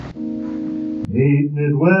Hate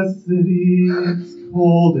Midwest City, it's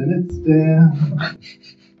cold and it's damp.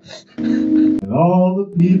 And all the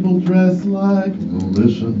people dress like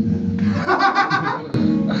militiamen.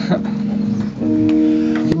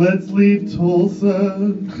 Let's leave Tulsa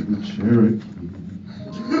to the Cherokee.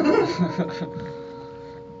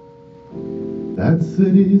 That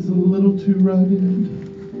city's a little too rugged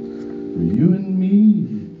for you and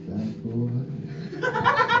me, fat boy.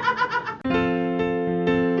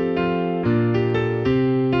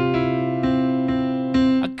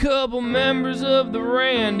 A couple members of the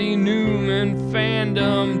Randy Newman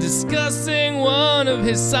fandom discussing one of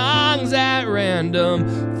his songs at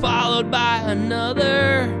random, followed by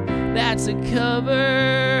another that's a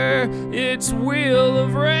cover. It's Wheel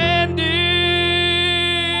of Randy.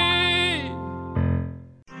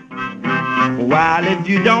 Well, if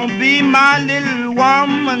you don't be my little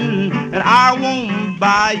woman, and I won't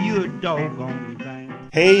buy you a doggone thing.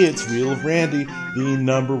 Hey, it's Wheel of Randy, the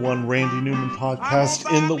number one Randy Newman podcast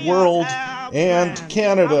in the world and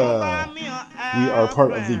Canada. We are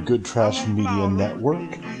part of the Good Trash Media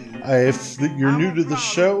Network. If you're new to the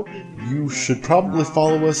show, you should probably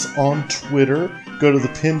follow us on Twitter. Go to the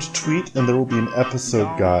pinned tweet and there will be an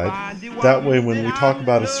episode guide. That way, when we talk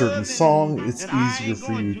about a certain song, it's easier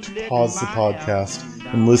for you to pause the podcast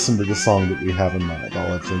and listen to the song that we have in mind.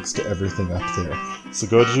 I'll have links to everything up there. So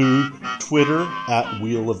go to Twitter at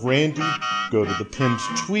Wheel of Randy, go to the pinned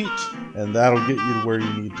tweet, and that'll get you to where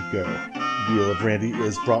you need to go. Wheel of Randy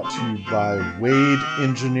is brought to you by Wade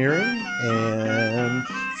Engineering, and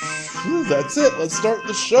that's it. Let's start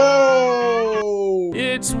the show!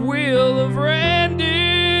 It's Wheel of Randy.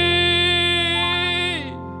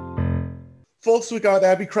 Folks, we got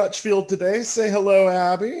Abby Crutchfield today. Say hello,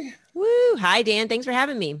 Abby. Woo! Hi, Dan. Thanks for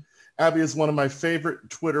having me. Abby is one of my favorite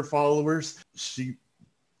Twitter followers. She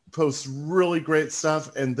posts really great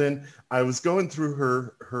stuff. And then I was going through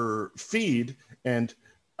her feed and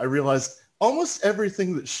I realized almost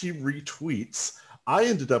everything that she retweets, I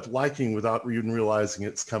ended up liking without even realizing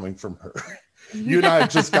it's coming from her. You and I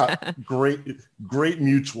just got great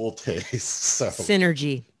mutual taste. So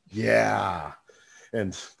Synergy. yeah.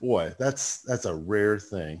 And boy, that's a rare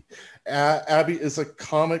thing. Abby is a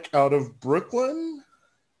comic out of Brooklyn.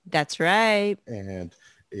 That's right. And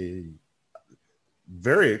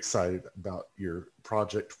very excited about your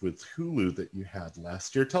project with Hulu that you had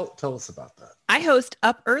last year. Tell us about that. I host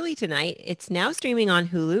Up Early Tonight. It's now streaming on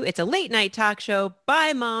Hulu. It's a late night talk show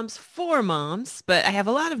by moms for moms, but I have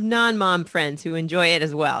a lot of non-mom friends who enjoy it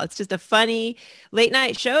as well. It's just a funny late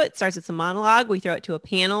night show. It starts with some monologue. We throw it to a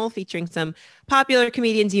panel featuring some popular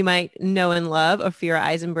comedians you might know and love, Ophira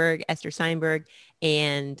Eisenberg, Esther Steinberg,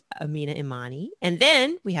 and Amina Imani. And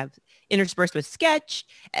then we have interspersed with sketch.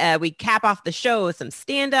 We cap off the show with some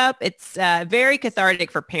stand-up. It's very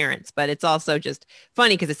cathartic for parents, but it's also just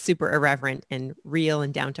funny because it's super irreverent and real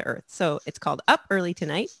and down to earth. So it's called Up Early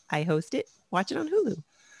Tonight. I host it. Watch it on Hulu.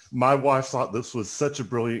 My wife thought this was such a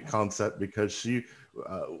brilliant concept because she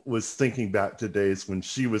was thinking back to days when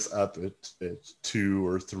she was up at 2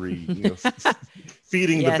 or 3,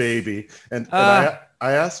 feeding the baby. And I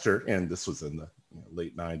asked her, and this was in the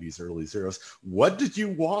late 90s, early zeros, what did you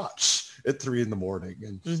watch at 3 a.m?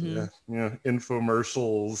 And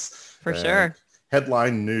infomercials. For sure.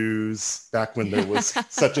 Headline news, back when there was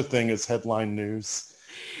such a thing as headline news.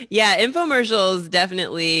 Yeah, infomercials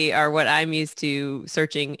definitely are what I'm used to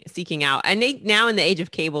seeking out. And now in the age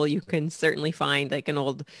of cable, you can certainly find like an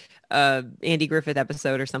old Andy Griffith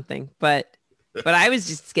episode or something. But I was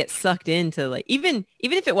just get sucked into like, even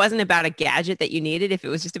if it wasn't about a gadget that you needed, if it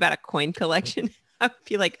was just about a coin collection, I would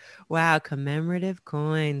feel like, wow, commemorative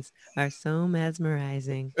coins are so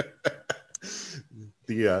mesmerizing.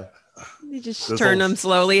 You just turn them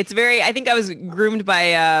slowly. It's I think I was groomed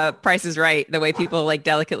by Price is Right, the way people like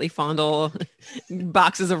delicately fondle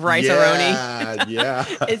boxes of rice-a-roni. Yeah.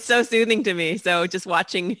 It's so soothing to me. So just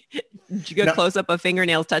watching a close-up of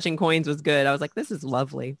fingernails touching coins was good. I was like, this is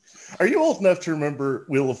lovely. Are you old enough to remember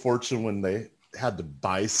Wheel of Fortune when they had to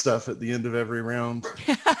buy stuff at the end of every round?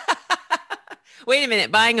 Wait a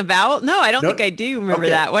minute, buying a vowel? No, I don't think I do remember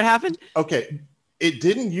that. What happened? Okay. It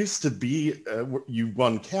didn't used to be you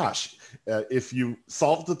won cash. If you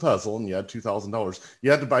solved the puzzle and you had $2,000,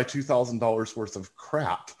 you had to buy $2,000 worth of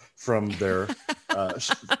crap from their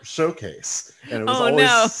showcase. And it was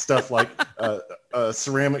always stuff like a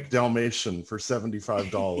ceramic Dalmatian for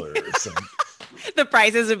 $75. The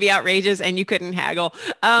prices would be outrageous and you couldn't haggle.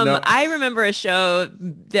 No. I remember a show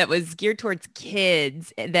that was geared towards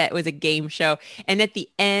kids that was a game show. And at the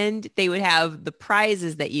end, they would have the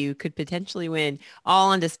prizes that you could potentially win all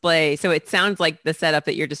on display. So it sounds like the setup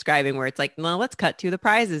that you're describing where it's like, well, let's cut to the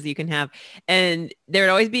prizes you can have. And there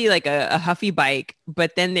would always be like a Huffy bike,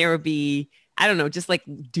 but then there would be, I don't know, just like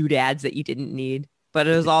doodads that you didn't need. But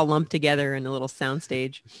it was all lumped together in a little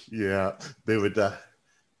soundstage. Yeah, they would,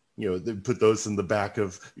 they put those in the back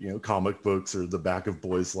of, comic books or the back of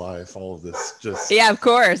Boy's Life, all of this just. Yeah, of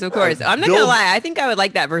course. I'm not going to lie. I think I would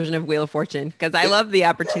like that version of Wheel of Fortune because I love the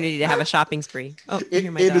opportunity to have a shopping spree. Oh, it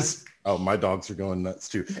is. Oh, my dogs are going nuts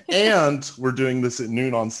too. And we're doing this at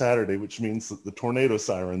noon on Saturday, which means that the tornado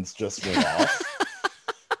sirens just went off.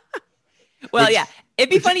 Well, yeah, it'd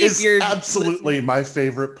be funny if you're absolutely my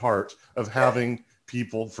favorite part of having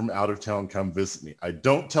people from out of town come visit me. I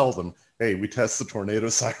don't tell them, hey, we test the tornado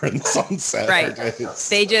sirens on Saturdays. Right.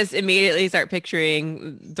 They just immediately start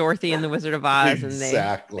picturing Dorothy and the Wizard of Oz and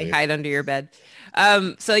they hide under your bed.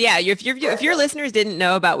 So yeah, if your listeners didn't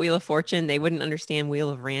know about Wheel of Fortune, they wouldn't understand Wheel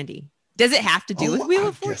of Randy. Does it have to do with Wheel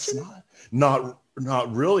of Fortune? Not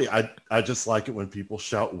really. I just like it when people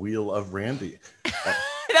shout Wheel of Randy.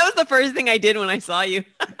 That was the first thing I did when I saw you.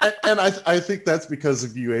 and I think that's because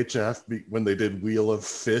of UHF when they did Wheel of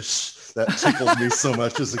Fish. That tickled me so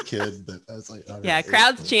much as a kid that I was like, yeah,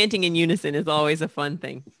 crowds chanting in unison is always a fun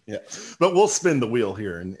thing. Yeah, but we'll spin the wheel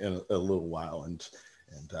here in a little while and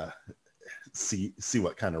see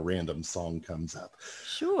what kind of random song comes up.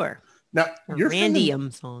 Sure. Now, you're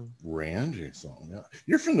Randium song. Randy song. Yeah.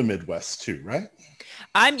 You're from the Midwest too, right?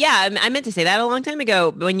 I meant to say that a long time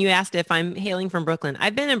ago when you asked if I'm hailing from Brooklyn.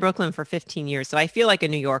 I've been in Brooklyn for 15 years, so I feel like a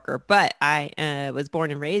New Yorker, but I was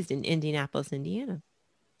born and raised in Indianapolis, Indiana.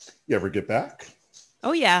 You ever get back?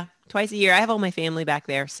 Oh, yeah. Twice a year. I have all my family back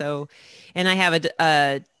there. So, and I have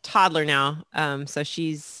a toddler now. So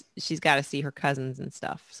she's got to see her cousins and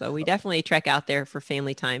stuff. So we definitely trek out there for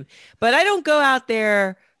family time, but I don't go out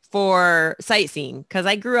there for sightseeing because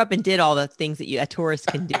I grew up and did all the things that a tourist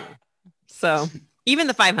can do. So even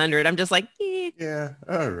the 500, I'm just like, eh. Yeah.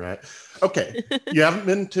 All right. Okay. You haven't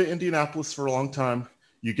been to Indianapolis for a long time.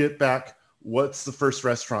 You get back. What's the first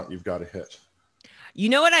restaurant you've got to hit? You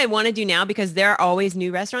know what I want to do now because there are always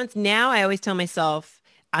new restaurants. Now I always tell myself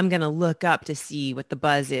I'm going to look up to see what the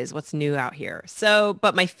buzz is, what's new out here. So,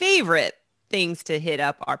 but my favorite things to hit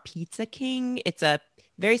up are Pizza King. It's a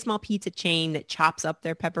very small pizza chain that chops up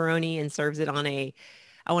their pepperoni and serves it on a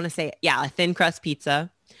thin crust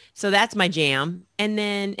pizza. So that's my jam. And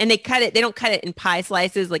they cut it. They don't cut it in pie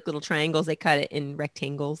slices, like little triangles. They cut it in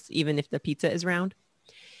rectangles, even if the pizza is round.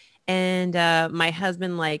 And my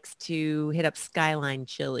husband likes to hit up Skyline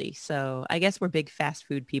Chili. So I guess we're big fast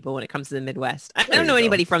food people when it comes to the Midwest. I don't know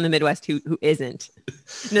anybody from the Midwest who isn't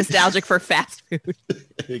nostalgic for fast food.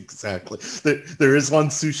 Exactly. There is one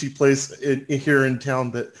sushi place here in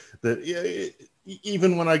town that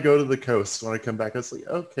even when I go to the coast, when I come back, I was like,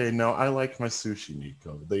 okay, no, I like my sushi,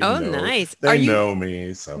 Nico. Nice. They know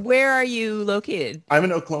me. So where are you located? I'm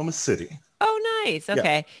in Oklahoma City. Oh, nice.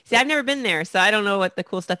 Okay. Yeah. See, I've never been there, so I don't know what the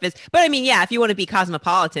cool stuff is. But I mean, yeah, if you want to be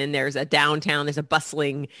cosmopolitan, there's a downtown, there's a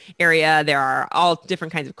bustling area. There are all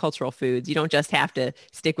different kinds of cultural foods. You don't just have to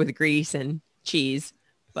stick with grease and cheese.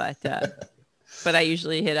 But but I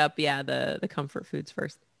usually hit up, the comfort foods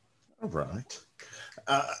first. All right.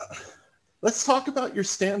 Let's talk about your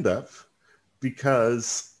stand-up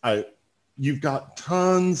because you've got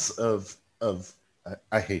tons of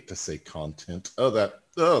I hate to say content.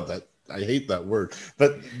 I hate that word,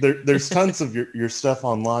 but there's tons of your stuff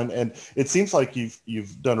online, and it seems like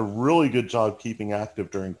you've done a really good job keeping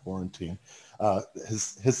active during quarantine.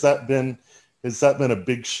 Has that been a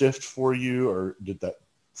big shift for you, or did that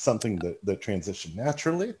something that transitioned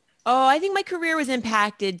naturally? Oh, I think my career was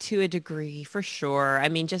impacted to a degree for sure. I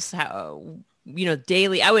mean, just how,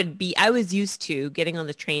 daily I was used to getting on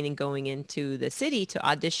the train and going into the city to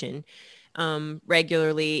audition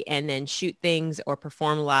regularly and then shoot things or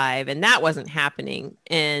perform live. And that wasn't happening.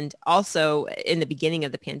 And also in the beginning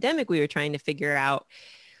of the pandemic, we were trying to figure out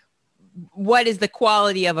what is the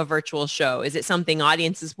quality of a virtual show? Is it something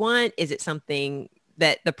audiences want? Is it something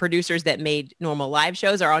that the producers that made normal live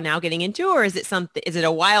shows are all now getting into? Or is it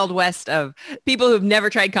a wild west of people who've never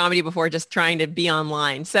tried comedy before just trying to be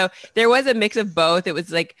online? So there was a mix of both. It was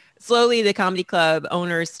like slowly the comedy club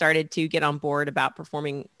owners started to get on board about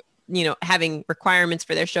performing, having requirements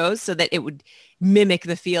for their shows so that it would mimic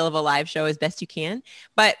the feel of a live show as best you can.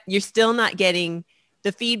 But you're still not getting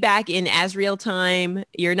the feedback in as real time.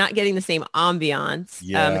 You're not getting the same ambiance.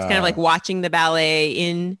 Yeah. It's kind of like watching the ballet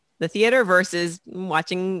in the theater versus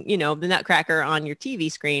watching, the Nutcracker on your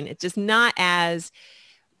TV screen. It's just not as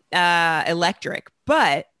electric,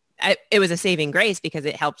 but it was a saving grace because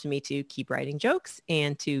it helped me to keep writing jokes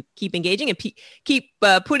and to keep engaging and keep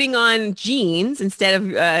putting on jeans instead of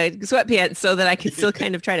sweatpants so that I could still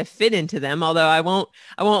kind of try to fit into them. Although I won't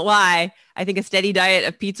lie. I think a steady diet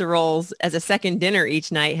of pizza rolls as a second dinner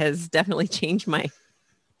each night has definitely changed my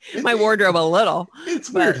wardrobe a little.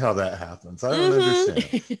 It's weird how that happens. I don't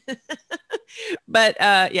understand. But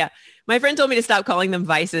yeah, my friend told me to stop calling them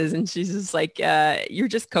vices, and she's just like, "You're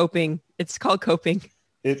just coping. It's called coping."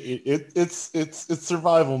 It's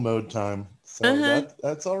survival mode time, so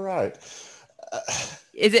that's all right.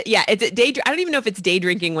 Is it? Yeah, is it day? I don't even know if it's day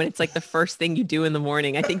drinking when it's like the first thing you do in the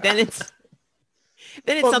morning. I think then it's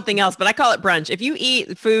something else. But I call it brunch. If you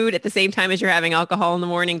eat food at the same time as you're having alcohol in the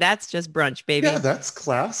morning, that's just brunch, baby. Yeah, that's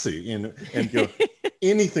classy. And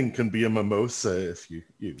anything can be a mimosa if you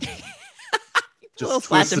just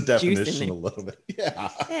twist the definition a little bit. Yeah,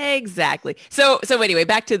 exactly. So anyway,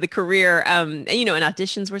 back to the career. And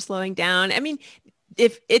auditions were slowing down. I mean,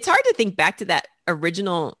 if it's hard to think back to that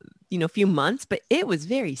original, few months, but it was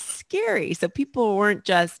very scary. So people weren't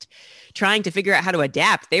just trying to figure out how to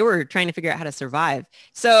adapt. They were trying to figure out how to survive.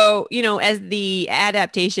 So, as the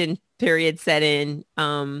adaptation period set in,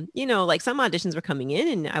 like some auditions were coming in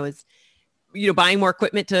and I was, buying more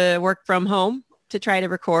equipment to work from home to try to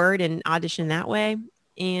record and audition that way.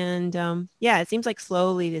 And it seems like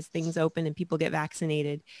slowly as things open and people get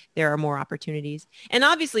vaccinated, there are more opportunities. And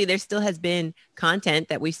obviously there still has been content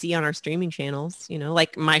that we see on our streaming channels,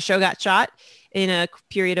 like my show got shot in a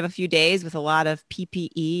period of a few days with a lot of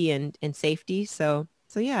PPE and safety. So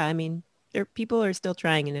yeah, I mean, people are still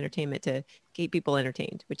trying in entertainment to keep people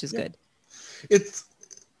entertained, which is good.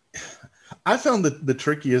 I found that the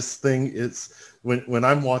trickiest thing is when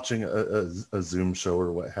I'm watching a Zoom show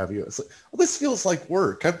or what have you, it's like, well, this feels like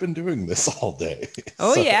work. I've been doing this all day.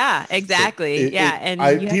 Oh, yeah, exactly. You have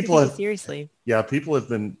to take it seriously. Yeah, people have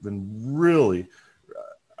been really,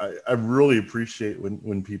 I really appreciate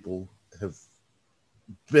when people have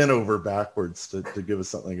bent over backwards to give us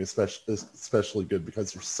something especially good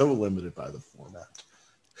because you're so limited by the format.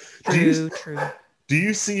 True. Do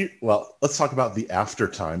you see, well, let's talk about the after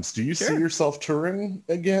times. Do you see yourself touring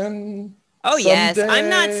again? Oh, someday? Yes.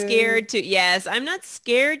 I'm not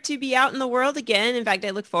scared to be out in the world again. In fact,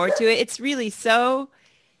 I look forward to it. It's really so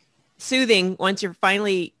soothing once you're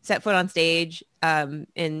finally set foot on stage. And,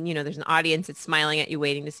 there's an audience that's smiling at you,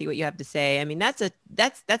 waiting to see what you have to say. I mean, that's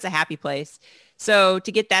a happy place. So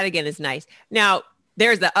to get that again is nice. Now,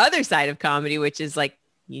 there's the other side of comedy, which is like,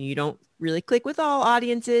 you don't really click with all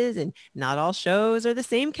audiences and not all shows are the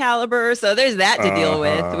same caliber. So there's that to deal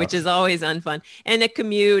with, which is always unfun, and a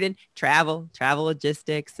commute and travel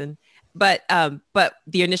logistics. But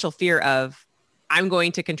the initial fear of I'm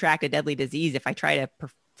going to contract a deadly disease if I try to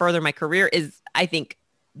further my career is, I think,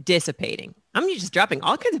 dissipating. I'm just dropping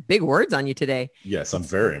all kinds of big words on you today. Yes, I'm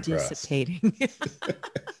very impressed. Dissipating.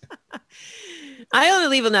 I only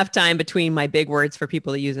leave enough time between my big words for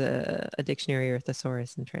people to use a dictionary or a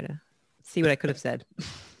thesaurus and try to see what I could have said.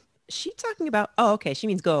 She talking about, oh, okay. She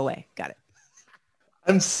means go away. Got it.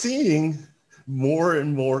 I'm seeing more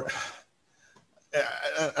and more.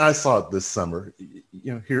 I saw it this summer.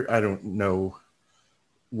 Here, I don't know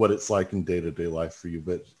what it's like in day-to-day life for you,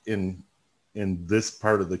 but in this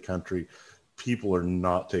part of the country, people are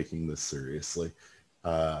not taking this seriously.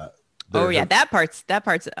 That part's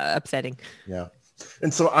upsetting. Yeah.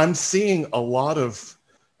 And so I'm seeing a lot of,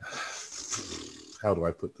 how do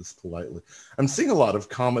I put this politely? I'm seeing a lot of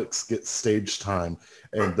comics get stage time,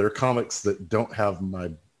 and they're comics that don't have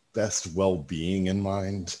my best well-being in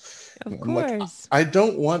mind. Of course. I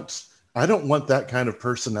don't want that kind of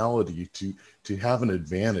personality to have an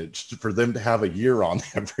advantage, for them to have a year on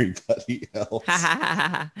everybody else.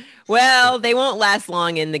 Well, they won't last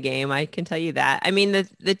long in the game. I can tell you that. I mean,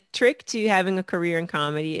 the trick to having a career in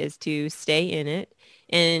comedy is to stay in it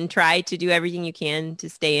and try to do everything you can to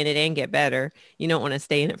stay in it and get better. You don't want to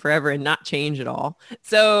stay in it forever and not change at all.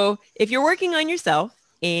 So if you're working on yourself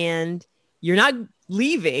and you're not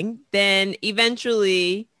leaving, then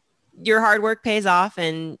eventually your hard work pays off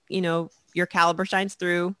and, your caliber shines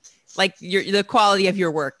through. Like the quality of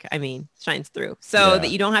your work, shines through, so that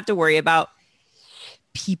you don't have to worry about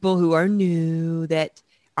people who are new that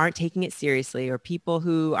aren't taking it seriously, or people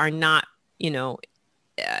who are not,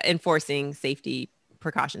 enforcing safety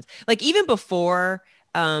precautions. Like even before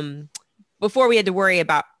we had to worry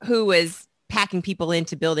about who was packing people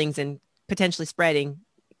into buildings and potentially spreading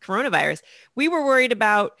coronavirus, we were worried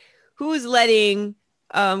about who's letting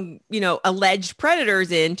alleged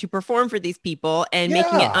predators in to perform for these people and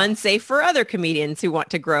making it Yeah. unsafe for other comedians who want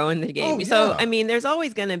to grow in the game. Oh, So, yeah. I mean, there's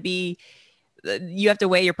always going to be, you have to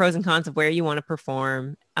weigh your pros and cons of where you want to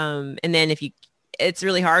perform. And then it's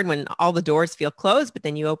really hard when all the doors feel closed, but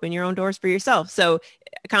then you open your own doors for yourself. So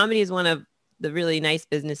comedy is one of the really nice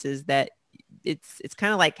businesses that it's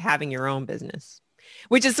kind of like having your own business,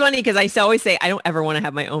 which is funny because I always say I don't ever want to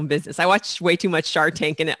have my own business. I watch way too much Shark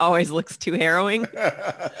Tank and it always looks too harrowing.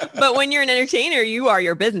 But when you're an entertainer, you are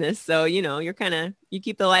your business. So, you're you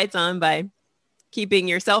keep the lights on by keeping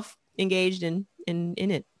yourself engaged in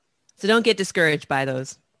it. So don't get discouraged by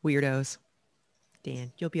those weirdos.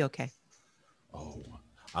 Dan, you'll be okay. Oh,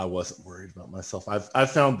 I wasn't worried about myself.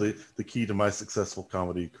 I've found the key to my successful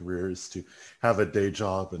comedy career is to have a day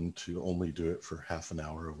job and to only do it for half an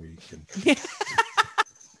hour a week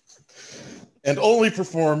and only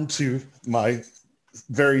perform to my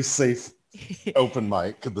very safe open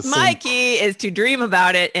mic. My key is to dream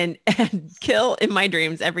about it and kill in my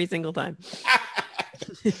dreams every single time.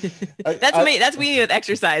 That's me with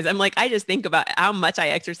exercise. I'm like, I just think about how much I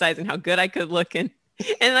exercise and how good I could look, and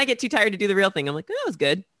I get too tired to do the real thing. I'm like, that was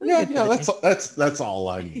good. That's all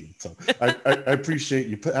I need. So I appreciate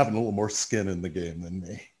you having a little more skin in the game than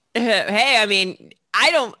me. Hey, I mean, I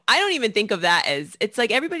don't even think of that as, it's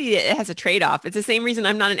like everybody has a trade-off. It's the same reason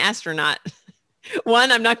I'm not an astronaut.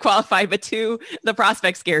 One, I'm not qualified, but two, the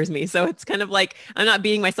prospect scares me. So it's kind of like, I'm not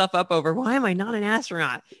beating myself up over why am I not an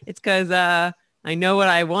astronaut? It's because I know what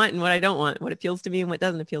I want and what I don't want, what appeals to me and what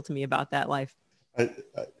doesn't appeal to me about that life.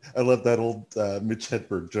 I love that old Mitch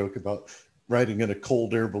Hedberg joke about riding in a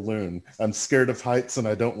cold air balloon. I'm scared of heights and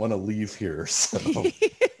I don't want to leave here. So.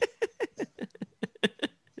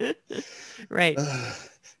 Right.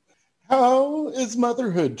 How is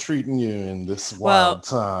motherhood treating you in this wild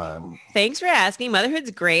time? Thanks for asking.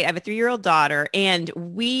 Motherhood's great. I have a 3-year-old daughter, and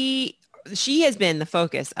she has been the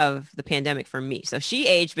focus of the pandemic for me. So she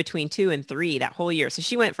aged between 2 and 3 that whole year. So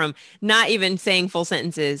she went from not even saying full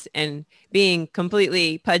sentences and being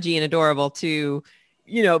completely pudgy and adorable to,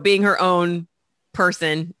 being her own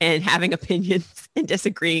person and having opinions and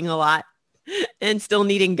disagreeing a lot and still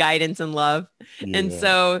needing guidance and love. Yeah. And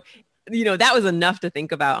so, that was enough to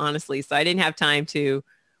think about, honestly. So I didn't have time to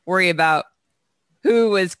worry about who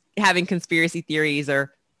was having conspiracy theories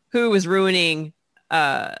or who was ruining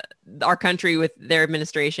our country with their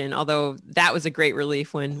administration, although that was a great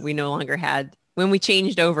relief when we when we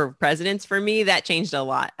changed over presidents. For me, that changed a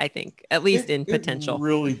lot, I think, at least in potential. It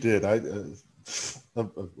really did. A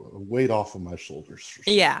weight off of my shoulders. For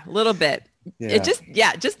sure. Yeah, a little bit.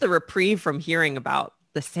 Yeah. Just the reprieve from hearing about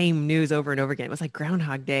the same news over and over again. It was like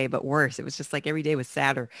Groundhog Day, but worse. It was just like every day was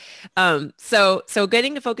sadder. So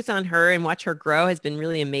getting to focus on her and watch her grow has been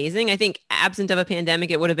really amazing. I think absent of a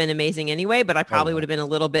pandemic, it would have been amazing anyway, but I probably would have been a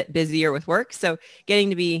little bit busier with work. So getting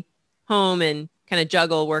to be home and kind of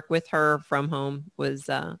juggle work with her from home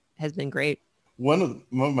has been great. One of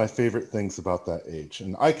my favorite things about that age,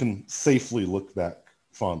 and I can safely look back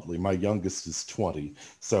fondly. My youngest is 20,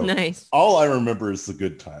 so nice. All I remember is the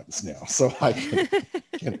good times now. So I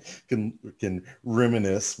can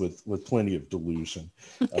reminisce with plenty of delusion.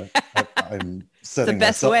 I'm setting the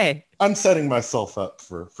best way. I'm setting myself up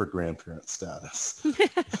for grandparent status.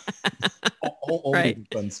 Only right.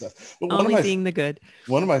 Fun stuff. But only seeing the good.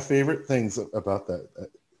 One of my favorite things about that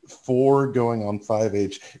 4 going on 5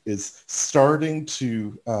 age is starting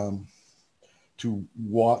to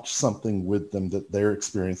watch something with them that they're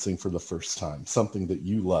experiencing for the first time, something that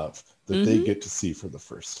you love, that they get to see for the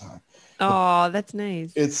first time. Oh, that's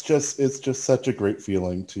nice. It's just such a great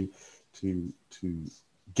feeling to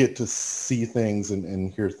get to see things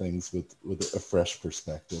and hear things with a fresh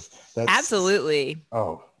perspective. Absolutely.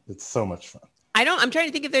 Oh, it's so much fun. I'm trying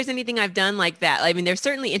to think if there's anything I've done like that. I mean, they're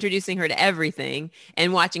certainly introducing her to everything,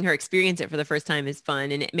 and watching her experience it for the first time is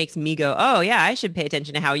fun. And it makes me go, oh yeah, I should pay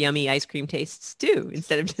attention to how yummy ice cream tastes too,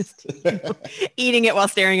 instead of just eating it while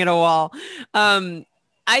staring at a wall.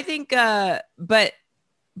 I think, but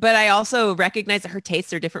I also recognize that her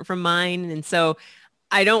tastes are different from mine. And so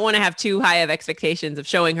I don't want to have too high of expectations of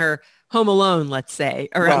showing her Home Alone, let's say,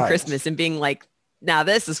 around Christmas and being like, now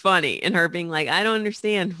this is funny. And her being like, I don't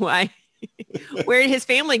understand why. Where did his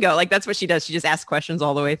family go? Like, that's what she does. She just asks questions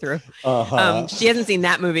all the way through. She hasn't seen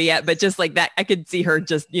that movie yet, but just like that, I could see her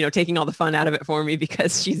just, taking all the fun out of it for me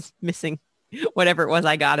because she's missing whatever it was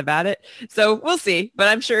I got about it. So we'll see, but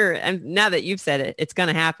I'm sure. And now that you've said it, it's going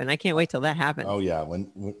to happen. I can't wait till that happens. Oh yeah.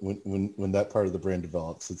 When that part of the brain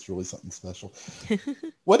develops, it's really something special.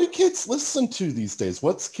 What do kids listen to these days?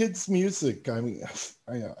 What's kids' music? I mean,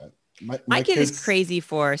 My kid is crazy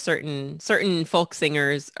for certain folk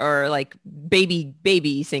singers or like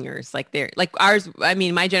baby singers. Like they're like ours. I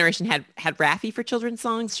mean, my generation had Raffi for children's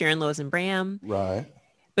songs, Sharon Lois and Bram. Right.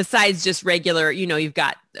 Besides just regular, you've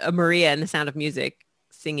got Maria and The Sound of Music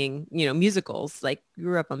singing, musicals. Like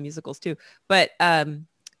grew up on musicals too. But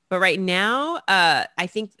right now, I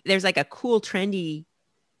think there's like a cool trendy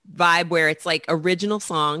vibe where it's like original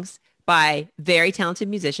songs by very talented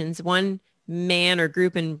musicians. One man or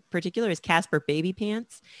group in particular is Casper Baby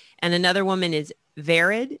Pants, and another woman is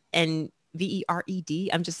Vered, and Vered.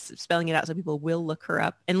 I'm just spelling it out so people will look her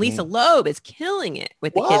up. And Lisa Loeb is killing it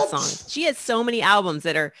with the kids songs. She has so many albums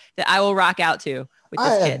that I will rock out to with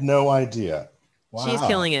this kid. I had no idea. Wow. She's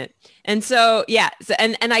killing it. And so, yeah. So,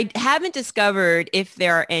 and I haven't discovered if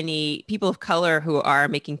there are any people of color who are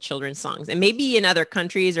making children's songs, and maybe in other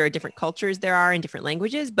countries or different cultures there are in different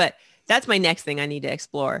languages, but that's my next thing I need to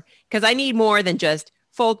explore, because I need more than just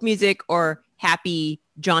folk music or happy,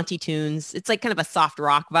 jaunty tunes. It's like kind of a soft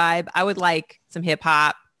rock vibe. I would like some hip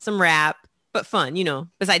hop, some rap, but fun,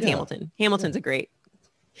 besides Hamilton. Hamilton's a great.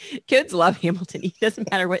 Kids love Hamilton. It doesn't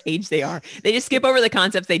matter what age they are. They just skip over the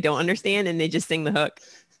concepts they don't understand and they just sing the hook.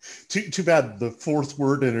 Too bad the fourth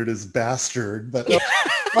word in it is bastard, but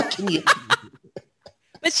what can you...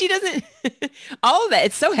 But she doesn't, all of it.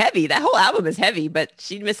 It's so heavy. That whole album is heavy, but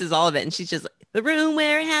she misses all of it. And she's just like, the room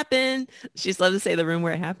where it happened. She just loves to say the room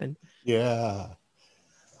where it happened. Yeah.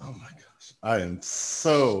 Oh my gosh. I am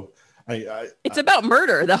so, it's about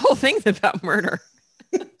murder. The whole thing's about murder.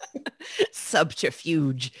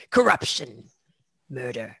 Subterfuge, corruption,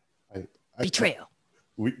 murder, betrayal.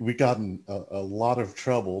 We got in a lot of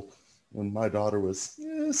trouble when my daughter was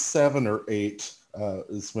 7 or 8,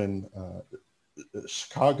 is when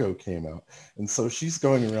Chicago came out, and so she's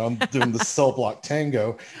going around doing the cell block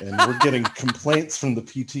tango, and we're getting complaints from the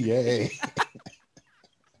PTA.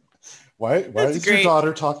 Why is your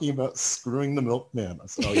daughter talking about screwing the milkman? I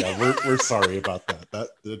said, oh yeah, we're sorry about that.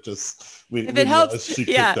 That just we helps, she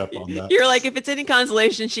picked up on that. You're like, if it's any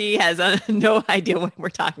consolation, she has no idea what we're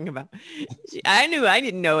talking about. I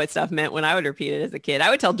didn't know what stuff meant when I would repeat it as a kid. I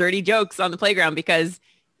would tell dirty jokes on the playground because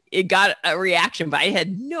it got a reaction, but I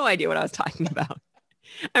had no idea what I was talking about.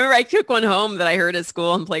 I remember I took one home that I heard at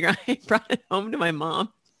school on the playground. I brought it home to my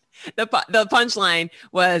mom. The punchline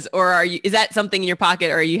was, is that something in your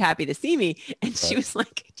pocket, or are you happy to see me? And she was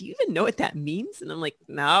like, do you even know what that means? And I'm like,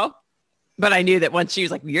 no. But I knew that once she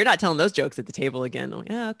was like, you're not telling those jokes at the table again. I'm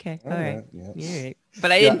like, oh, okay. All right. Yeah. All right.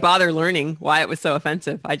 But I didn't bother learning why it was so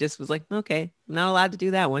offensive. I just was like, okay, I'm not allowed to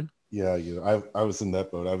do that one. Yeah, I was in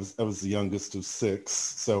that boat. I was the youngest of 6,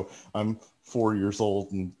 so I'm 4 years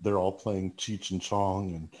old, and they're all playing Cheech and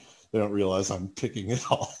Chong, and they don't realize I'm picking it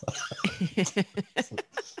all.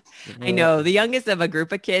 I know the youngest of a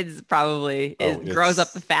group of kids probably grows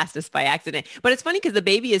up the fastest by accident. But it's funny because the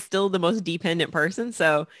baby is still the most dependent person,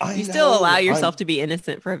 so you still allow yourself to be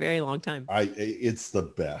innocent for a very long time. It's the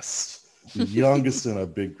best. The youngest in a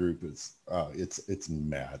big group is it's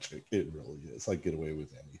magic. It really is. I get away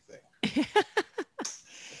with anything.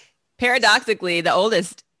 Paradoxically, the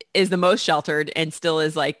oldest is the most sheltered and still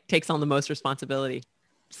is like takes on the most responsibility.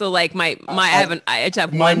 So like I just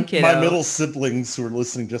have one kid. My middle siblings who are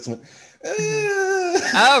listening just went,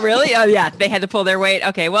 Oh, really? Oh, yeah. They had to pull their weight.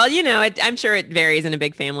 Okay. Well, I'm sure it varies in a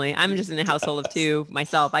big family. I'm just in a household of 2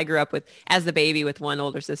 myself. I grew up as the baby with one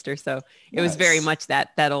older sister. So it was very much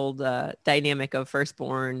that old dynamic of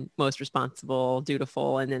firstborn, most responsible,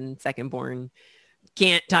 dutiful, and then secondborn,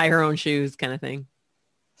 can't tie her own shoes kind of thing.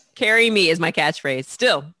 Carry me is my catchphrase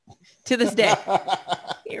still to this day.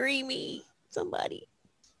 Carry me, somebody.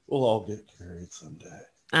 We'll all get carried someday.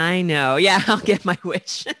 I know. Yeah, I'll get my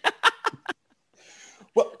wish.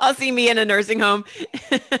 Well, I'll see me in a nursing home,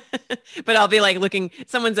 but I'll be like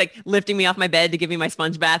someone's like lifting me off my bed to give me my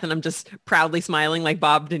sponge bath, and I'm just proudly smiling like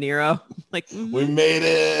Bob De Niro. Like, we made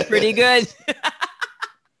it. Pretty good.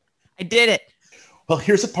 I did it. Well,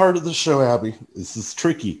 here's a part of the show, Abby. This is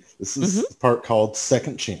tricky. This is the part called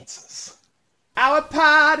Second Chances. Our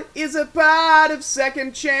pod is a pod of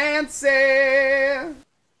second chances.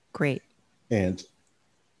 Great. And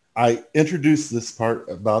I introduced this part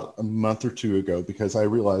about a month or 2 ago because I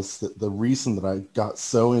realized that the reason that I got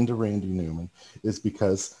so into Randy Newman is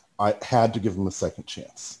because I had to give him a second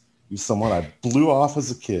chance. He's someone I blew off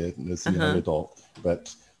as a kid and as a young adult.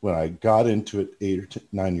 But when I got into it 8 or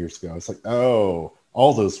 9 years ago, I was like, oh,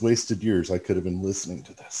 all those wasted years I could have been listening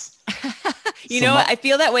to this. You know what? I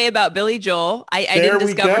feel that way about Billy Joel. I didn't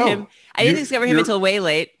discover him. I didn't discover him until way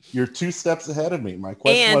late. You're 2 steps ahead of me. My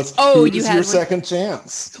question was, who is your second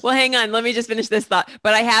chance? Well, hang on. Let me just finish this thought.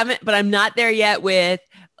 But I'm not there yet with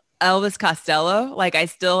Elvis Costello. Like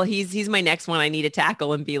he's my next one I need to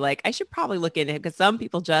tackle and be like, I should probably look into it because some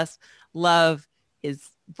people just love his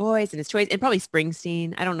voice and his choice, and probably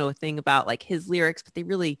Springsteen. I don't know a thing about like his lyrics, but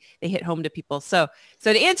they hit home to people. So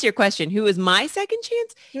to answer your question, who was my second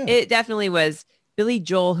chance? Yeah. It definitely was Billy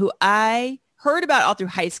Joel, who I heard about all through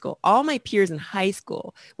high school. All my peers in high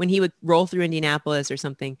school, when he would roll through Indianapolis or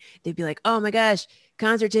something, they'd be like, oh my gosh,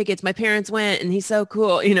 concert tickets. My parents went and he's so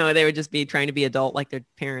cool. You know, they would just be trying to be adult like their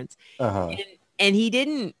parents. Uh-huh. And he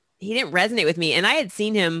didn't resonate with me. And I had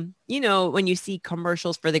seen him, you know, when you see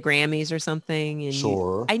commercials for the Grammys or something. And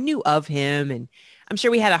Sure. I knew of him. And I'm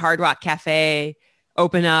sure we had a Hard Rock Cafe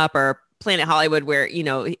open up or Planet Hollywood where, you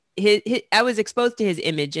know, I was exposed to his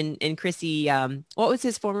image and Chrissy, what was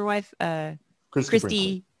his former wife?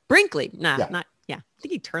 Christy Brinkley. I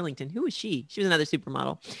think Turlington. Who was she? She was another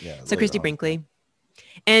supermodel. Yeah. So Christy Brinkley.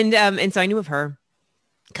 And so I knew of her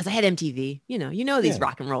because I had MTV, you know, these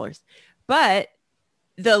rock and rollers. But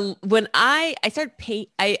when I started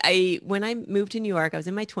when I moved to New York, I was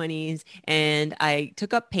in my 20s and I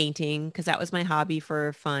took up painting because that was my hobby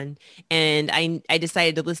for fun. And I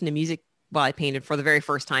decided to listen to music while I painted for the very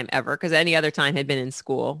first time ever, because any other time had been in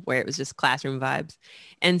school where it was just classroom vibes.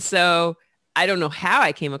 And so I don't know how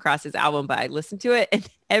I came across his album, but I listened to it and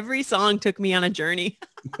every song took me on a journey.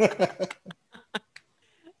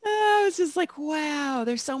 I was just like, wow,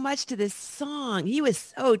 there's so much to this song. He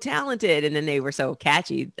was so talented. And then they were so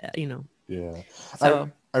catchy, you know. Yeah. So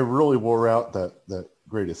I really wore out that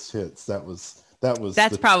greatest hits. That's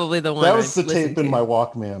probably the one. That was the tape in my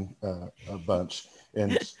Walkman a bunch.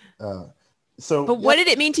 And But what did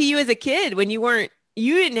it mean to you as a kid when you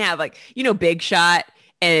didn't have like, you know, Big Shot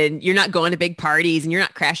and you're not going to big parties and you're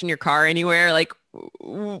not crashing your car anywhere? Like,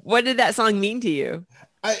 what did that song mean to you?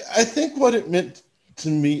 I think what it meant to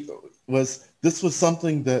me was this was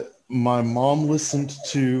something that my mom listened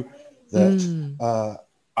to that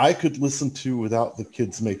I could listen to without the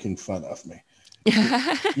kids making fun of me.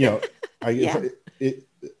 You know,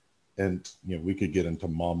 and you know, we could get into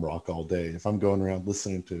mom rock all day. If I'm going around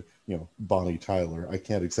listening to, you know, Bonnie Tyler, I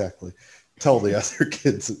can't exactly tell the other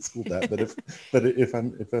kids at school that. But if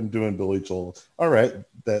I'm doing Billy Joel, all right,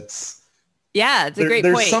 it's a great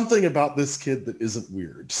point. There's something about this kid that isn't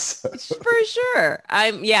weird. So. For sure.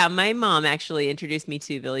 My mom actually introduced me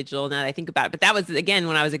to Billy Joel now that I think about it. But that was, again,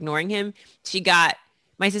 when I was ignoring him.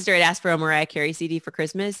 My sister had asked for a Mariah Carey CD for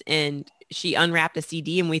Christmas and she unwrapped a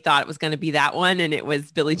CD and we thought it was going to be that one. And it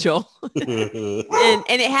was Billy Joel. and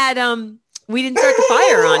it had, We Didn't Start the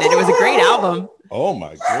Fire on it. It was a great album. Oh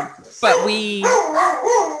my goodness. But we...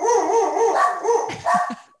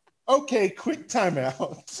 Okay, quick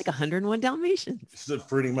timeout. It's like 101 Dalmatians. So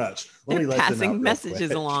pretty much. Let me passing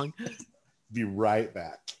messages along. Be right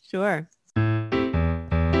back. Sure.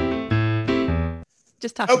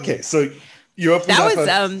 Just talking. Okay, so you opened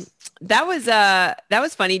that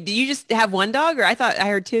was funny. Do you just have one dog, or I thought I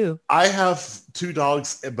heard two? I have two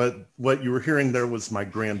dogs, but what you were hearing there was my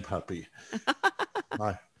grand puppy.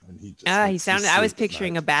 He sounded. I was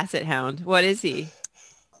picturing a basset hound. What is he?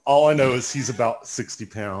 All I know is he's about 60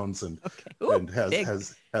 pounds and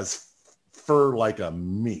has fur like a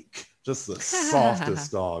mink. Just the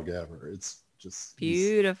softest dog ever. It's just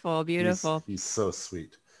beautiful. He's so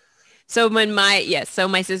sweet. So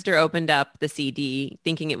my sister opened up the CD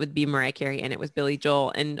thinking it would be Mariah Carey and it was Billy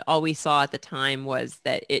Joel. And all we saw at the time was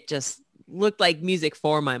that it just looked like music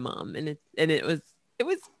for my mom. And it was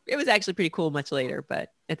actually pretty cool much later.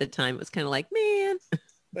 But at the time it was kind of like, man.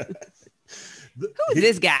 Who's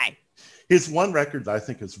this guy? His one record that I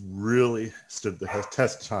think has really stood the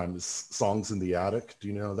test of time is Songs in the Attic. Do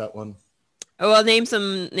you know that one? Oh, well, name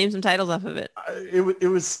some titles off of it. It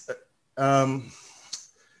was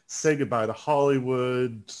Say Goodbye to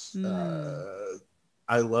Hollywood.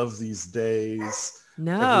 I Love These Days.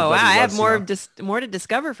 No, wow, I have more to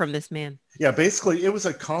discover from this man. Yeah, basically, it was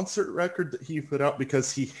a concert record that he put out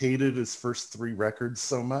because he hated his first three records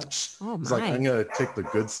so much. Oh my! He's like, I'm gonna take the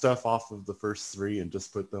good stuff off of the first three and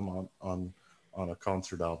just put them on a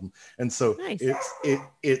concert album. And so nice.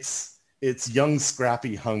 It's young,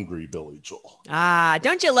 scrappy, hungry Billy Joel. Ah,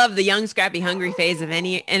 don't you love the young, scrappy, hungry phase of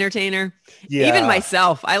any entertainer? Yeah. Even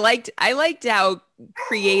myself, I liked how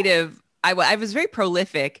creative I was. Very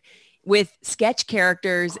prolific with sketch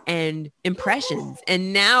characters and impressions.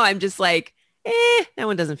 And now I'm just like, that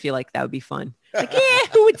one doesn't feel like that would be fun. Like,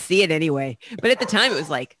 who would see it anyway? But at the time it was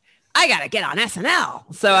like, I got to get on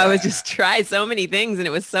SNL. So I would just try so many things and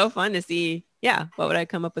it was so fun to see, what would I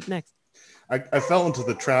come up with next? I fell into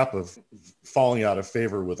the trap of falling out of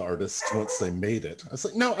favor with artists once they made it. I was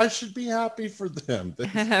like, no, I should be happy for them.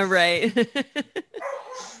 Right.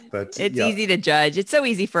 But It's easy to judge. It's so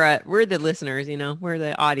easy for we're the listeners, we're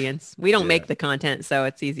the audience. We don't make the content, so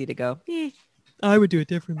it's easy to go, I would do it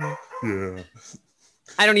differently. Yeah.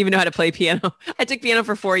 I don't even know how to play piano. I took piano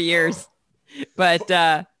for 4 years, but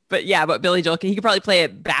Billy Joel, he could probably play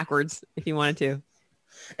it backwards if he wanted to.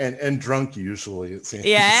 And drunk usually, it seems.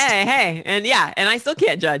 Yeah, hey, and I still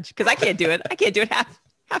can't judge because I can't do it. I can't do it half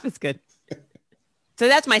as good. So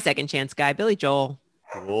that's my second chance guy, Billy Joel.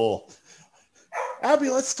 Cool. Abby,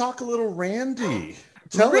 let's talk a little Randy.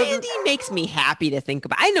 Randy makes me happy to think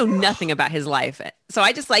about. I know nothing about his life, so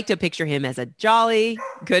I just like to picture him as a jolly,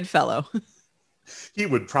 good fellow. He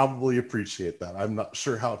would probably appreciate that. I'm not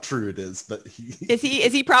sure how true it is, but Is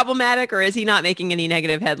he problematic, or is he not making any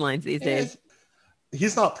negative headlines these days?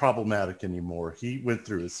 He's not problematic anymore. He went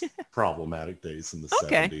through his problematic days in the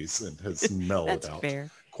 70s and has mellowed out. Fair.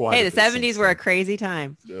 Quite hey, the 70s were a crazy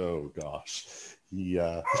time. Oh gosh.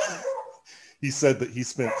 He said that he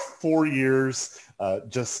spent 4 years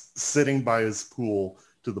just sitting by his pool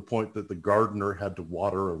to the point that the gardener had to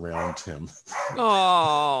water around him.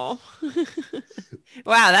 Oh,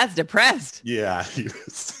 wow, that's depressed. Yeah, he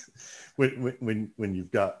was. When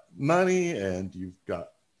you've got money and you've got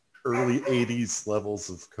early 80s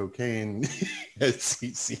levels of cocaine, it's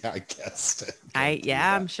easy, I guess.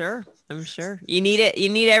 I'm sure. You need it. You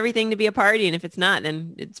need everything to be a party, and if it's not,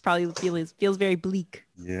 then it's probably feels very bleak.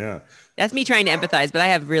 Yeah. That's me trying to empathize, but I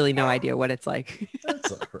have really no idea what it's like.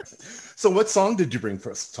 That's all right. So what song did you bring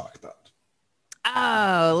for us to talk about?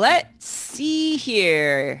 Oh, let's see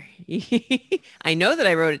here. I know that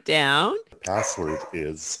I wrote it down. The password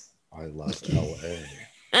is I love LA.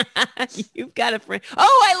 You've got a friend.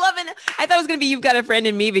 Oh, I love it. I thought it was going to be You've Got a Friend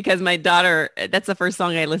in Me because my daughter, that's the first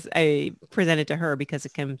song I presented to her because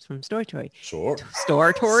it comes from Story Toy. Sure.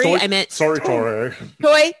 Story Tory? I meant Story Tory.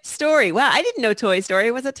 Toy Story. Wow, I didn't know Toy Story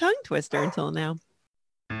was a tongue twister until now.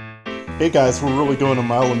 Hey guys, we're really going a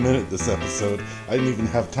mile a minute this episode. I didn't even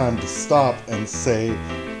have time to stop and say,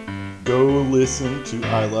 go listen to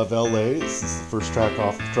I Love LA. This is the first track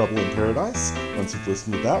off of Trouble in Paradise. Once you've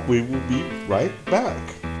listened to that, we will be right back.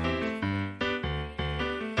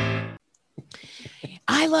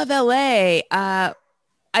 I Love LA.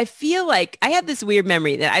 I feel like I have this weird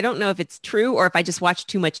memory that I don't know if it's true or if I just watched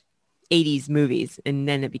too much 80s movies and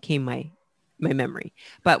then it became my memory.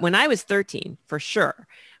 But when I was 13, for sure,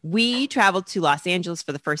 we traveled to Los Angeles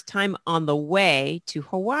for the first time on the way to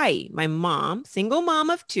Hawaii. My mom, single mom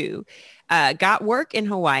of two, got work in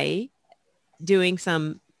Hawaii doing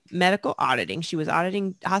some medical auditing. She was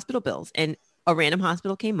auditing hospital bills and a random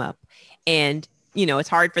hospital came up. And, it's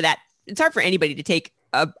hard for anybody to take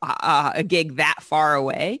a gig that far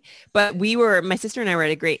away. But my sister and I were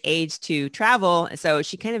at a great age to travel. So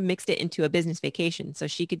she kind of mixed it into a business vacation so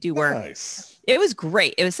she could do work. Nice. It was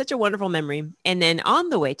great. It was such a wonderful memory. And then on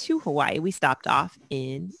the way to Hawaii, we stopped off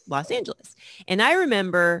in Los Angeles. And I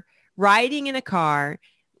remember riding in a car,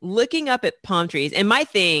 looking up at palm trees. And my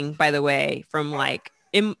thing, by the way, from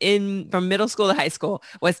from middle school to high school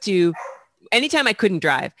was to, anytime I couldn't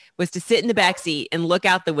drive, was to sit in the back seat and look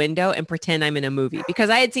out the window and pretend I'm in a movie because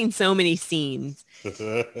I had seen so many scenes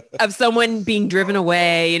of someone being driven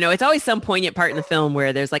away. It's always some poignant part in the film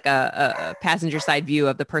where there's like a passenger side view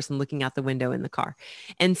of the person looking out the window in the car.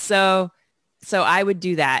 And so I would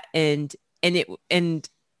do that. And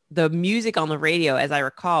the music on the radio, as I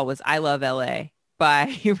recall, was I Love LA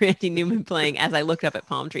by Randy Newman playing as I looked up at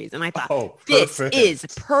palm trees. And I thought, this is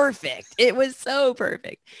perfect. It was so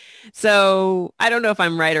perfect. So I don't know if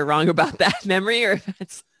I'm right or wrong about that memory or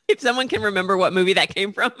if someone can remember what movie that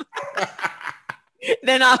came from,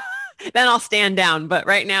 then I'll stand down. But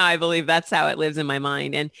right now I believe that's how it lives in my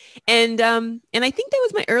mind. And I think that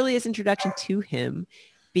was my earliest introduction to him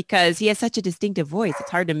because he has such a distinctive voice.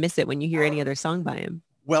 It's hard to miss it when you hear any other song by him.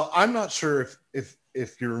 Well, I'm not sure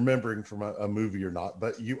if you're remembering from a movie or not,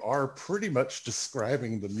 but you are pretty much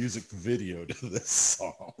describing the music video to this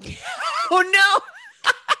song. Oh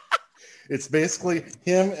no! It's basically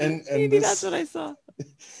him and maybe this, that's what I saw.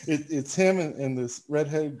 It's him and this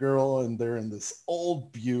redheaded girl, and they're in this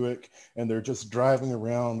old Buick, and they're just driving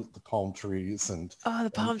around the palm trees and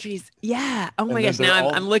the palm trees. Yeah. Oh my gosh!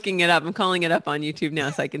 Now I'm looking it up. I'm calling it up on YouTube now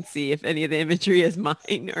so I can see if any of the imagery is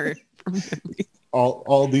mine or from memory.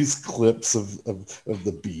 All these clips of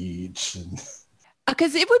the beach and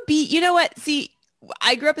because it would be, you know what? See,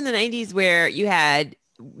 I grew up in the 90s where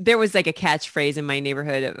there was like a catchphrase in my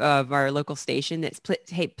neighborhood of our local station that's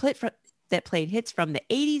that played hits from the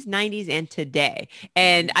 80s, 90s, and today.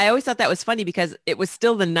 And I always thought that was funny because it was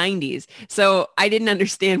still the 90s. So I didn't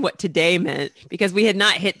understand what today meant because we had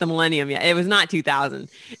not hit the millennium yet. It was not 2000.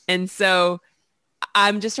 And so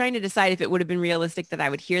I'm just trying to decide if it would have been realistic that I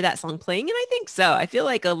would hear that song playing. And I think so. I feel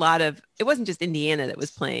like it wasn't just Indiana that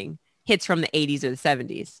was playing hits from the 80s or the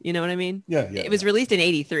 70s. You know what I mean? Yeah. It was released in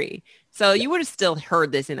 83. So you would have still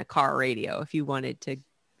heard this in a car radio if you wanted to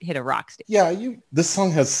hit a rock station. Yeah, this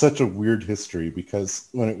song has such a weird history because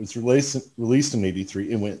when it was released in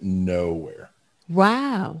 83, it went nowhere.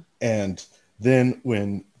 Wow. And then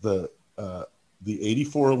when the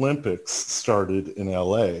 84 Olympics started in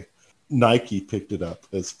LA, Nike picked it up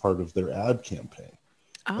as part of their ad campaign.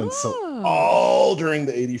 And so all during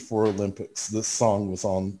the 84 Olympics, this song was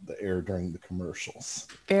on the air during the commercials.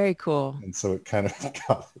 Very cool. And so it kind of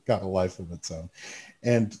got a life of its own.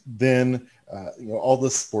 And then, all the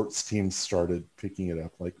sports teams started picking it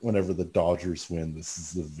up. Like whenever the Dodgers win, this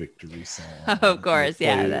is the victory song. Of course.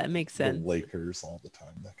 Yeah, that makes sense. The Lakers all the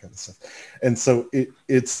time, that kind of stuff. And so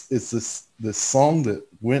it's this song that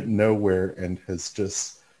went nowhere and has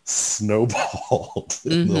just snowballed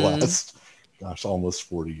in the last almost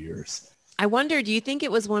 40 years. I wonder, do you think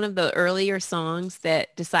it was one of the earlier songs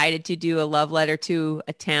that decided to do a love letter to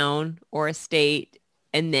a town or a state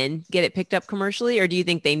and then get it picked up commercially? Or do you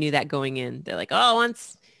think they knew that going in? They're like, oh,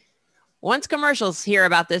 once commercials hear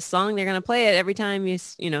about this song, they're going to play it every time you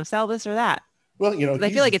sell this or that. Well, I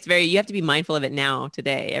feel like you have to be mindful of it now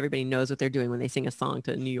today. Everybody knows what they're doing when they sing a song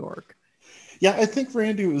to New York. Yeah, I think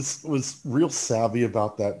Randy was real savvy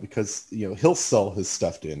about that because, he'll sell his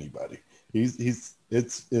stuff to anybody.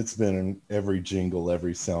 It's been in every jingle,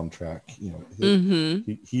 every soundtrack.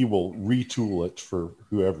 He will retool it for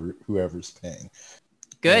whoever's paying.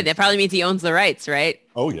 Good. That probably means he owns the rights, right?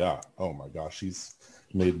 Oh yeah. Oh my gosh, he's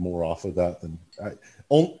made more off of that than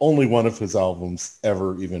only one of his albums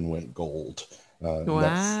ever even went gold.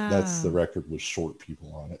 Wow. That's the record with Short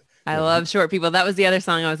People on it. I love Short People. That was the other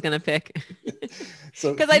song I was going to pick.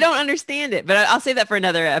 Because I don't understand it, but I'll save that for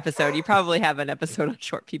another episode. You probably have an episode on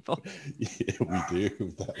Short People. Yeah, we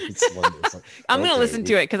do. That was I'm going to listen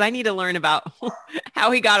to it because I need to learn about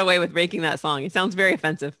how he got away with making that song. It sounds very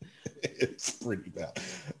offensive. It's pretty bad.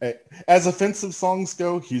 As offensive songs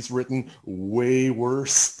go, he's written way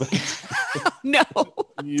worse. No.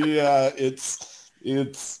 Yeah,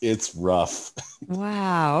 it's rough.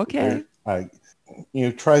 Wow. Okay.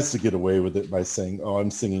 Tries to get away with it by saying, oh,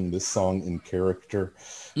 I'm singing this song in character.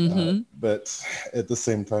 But at the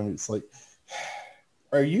same time, it's like,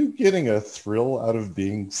 are you getting a thrill out of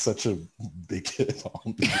being such a bigot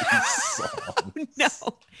on these songs? No,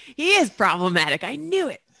 he is problematic. I knew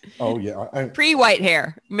it. Oh, yeah. Pre-white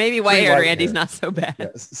hair. Maybe white-haired Randy's not so bad. Yeah,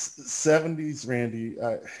 70s Randy.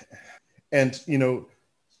 And,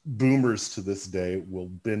 boomers to this day will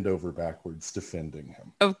bend over backwards defending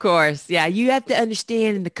him. Of course. Yeah. You have to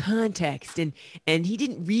understand in the context and he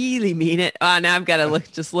didn't really mean it. Oh, now I've got to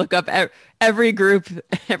look up every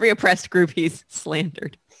oppressed group he's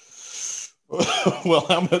slandered. Well,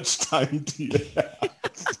 how much time do you have?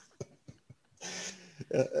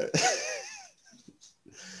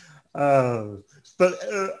 But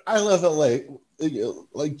I Love LA.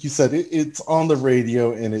 Like you said, it's on the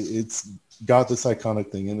radio and it's got this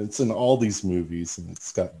iconic thing, and it's in all these movies, and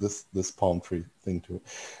it's got this palm tree thing to it.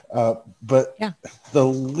 But the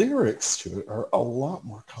lyrics to it are a lot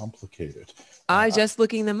more complicated. I was just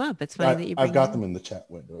looking them up. It's funny that you bring I've got them in the chat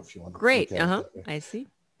window if you want to. Great. I see.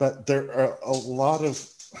 But there are a lot of,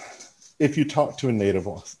 if you talk to a native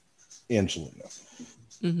Angelino,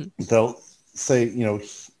 they'll say,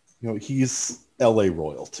 he's LA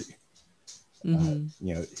royalty.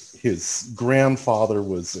 His grandfather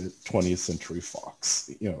was at 20th Century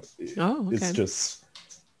Fox. It's just,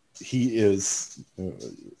 he is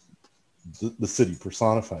the city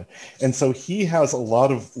personified. And so he has a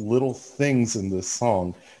lot of little things in this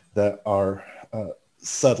song that are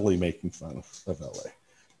subtly making fun of LA.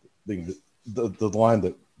 The line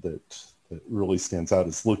that really stands out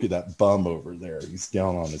is, look at that bum over there. He's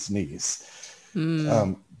down on his knees.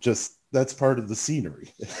 That's part of the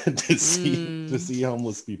scenery to see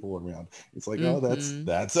homeless people around. It's like, oh,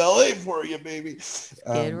 that's LA for you, baby.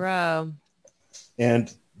 Skid Row.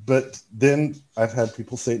 But then I've had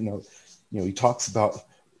people say, he talks about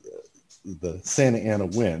the Santa Ana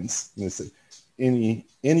winds. And they say,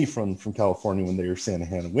 any from California, when they hear Santa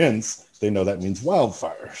Ana winds, they know that means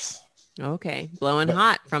wildfires. Okay, blowing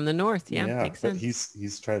hot from the north. Yeah, makes sense.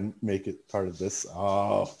 He's trying to make it part of this.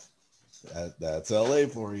 Oh, That's LA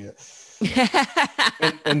for you.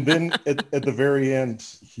 And then at the very end,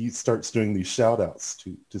 he starts doing these shout outs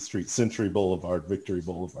to streets, Century Boulevard, Victory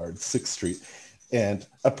Boulevard, 6th Street. And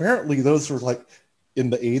apparently those were like in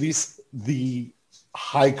the 80s, the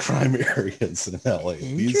high crime areas in LA.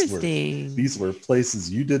 Interesting. These were places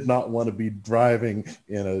you did not want to be driving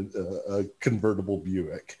in a convertible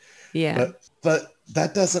Buick. Yeah. But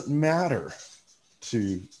that doesn't matter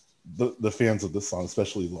to the fans of this song,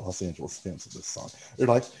 especially Los Angeles fans of this song. They're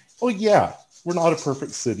like, oh yeah, we're not a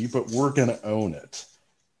perfect city, but we're going to own it.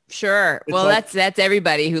 Sure. Well, like, that's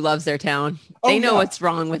everybody who loves their town. They know what's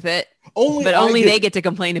wrong with it. Only they get to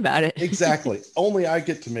complain about it. Exactly. Only I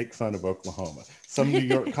get to make fun of Oklahoma. Some New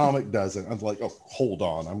York comic doesn't. I'm like, oh, hold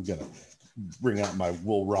on. I'm going to bring out my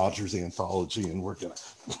Will Rogers anthology and we're going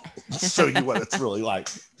to show you what it's really like.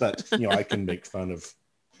 But, I can make fun of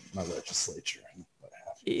my legislature and what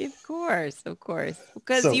have you. Of course.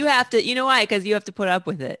 Because you have to, why? Because you have to put up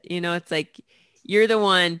with it. It's like you're the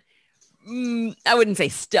one, I wouldn't say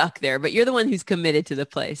stuck there, but you're the one who's committed to the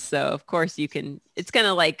place. So of course you can, it's kind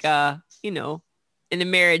of like, in a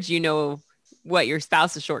marriage, what your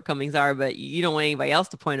spouse's shortcomings are, but you don't want anybody else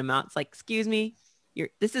to point them out. It's like, excuse me,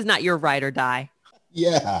 this is not your ride or die.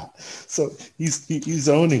 Yeah. So he's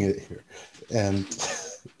owning it here and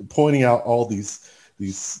pointing out all these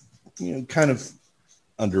kind of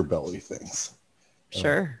underbelly things.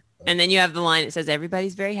 Sure. And then you have the line that says,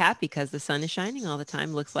 everybody's very happy because the sun is shining all the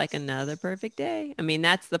time. Looks like another perfect day. I mean,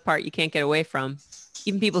 that's the part you can't get away from.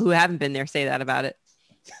 Even people who haven't been there say that about it.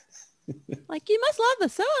 Like, you must love the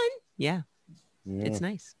sun. Yeah. It's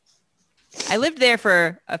nice. I lived there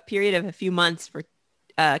for a period of a few months for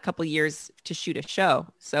a couple years to shoot a show.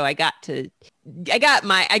 So I got to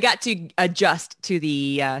adjust to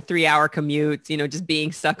the 3-hour commutes, just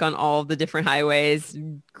being stuck on all the different highways,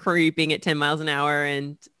 creeping at 10 miles an hour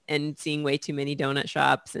and seeing way too many donut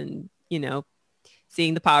shops and,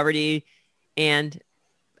 seeing the poverty. And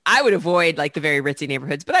I would avoid like the very ritzy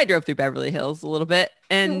neighborhoods, but I drove through Beverly Hills a little bit.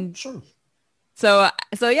 And sure. So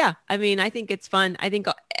yeah, I mean, I think it's fun. I think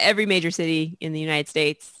every major city in the United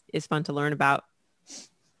States is fun to learn about.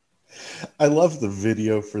 I love the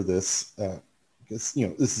video for this. Because,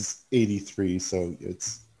 this is 83, so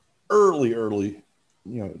it's early,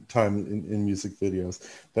 time in music videos.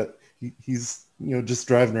 But he's, just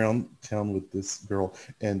driving around town with this girl,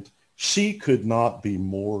 and she could not be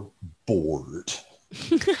more bored.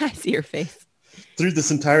 I see her face. Through this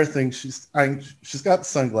entire thing, she's got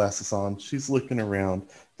sunglasses on. She's looking around,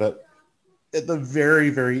 but at the very,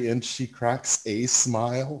 very end, she cracks a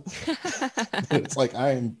smile. It's like,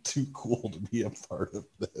 I am too cool to be a part of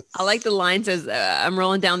this. I like the line says, I'm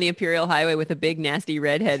rolling down the Imperial Highway with a big, nasty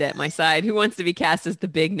redhead at my side. Who wants to be cast as the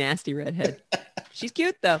big, nasty redhead? She's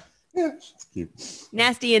cute, though. Yeah, she's cute.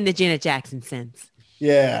 Nasty in the Janet Jackson sense.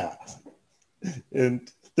 Yeah. And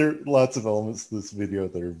there are lots of elements to this video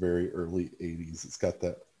that are very early 80s. It's got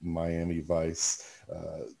that Miami Vice.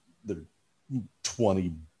 There are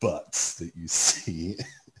 20 butts that you see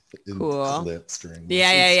in clips during this.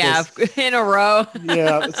 Yeah. In a row.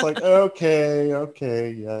 Yeah, it's like,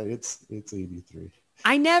 okay. Yeah, it's 83.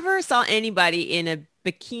 I never saw anybody in a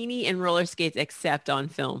bikini and roller skates except on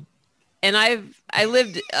film. And I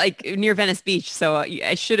lived like near Venice Beach, so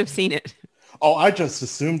I should have seen it. Oh, I just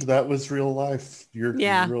assumed that was real life. You're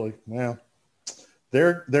really, yeah.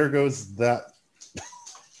 There goes that.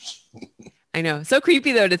 I know. So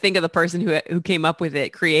creepy though to think of the person who came up with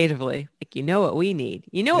it creatively. Like, what we need.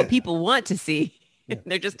 What people want to see. Yeah.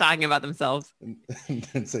 They're just talking about themselves.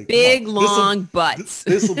 And say, big long butts.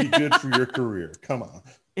 This will be good for your career. Come on.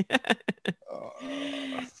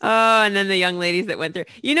 Oh, and then the young ladies that went through.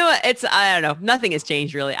 I don't know. Nothing has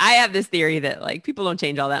changed really. I have this theory that like people don't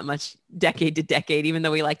change all that much decade to decade, even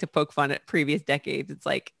though we like to poke fun at previous decades. It's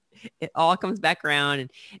like it all comes back around,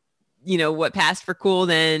 and what passed for cool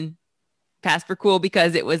then passed for cool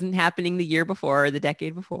because it wasn't happening the year before or the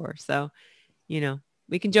decade before. So,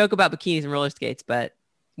 we can joke about bikinis and roller skates, but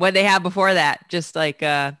what they have before that, just like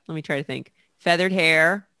let me try to think. Feathered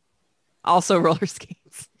hair, also roller skates.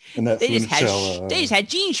 And that they just had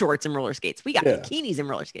jean shorts and roller skates. We got bikinis and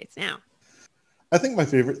roller skates now. I think my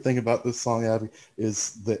favorite thing about this song, Abby,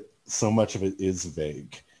 is that so much of it is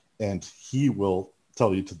vague. And he will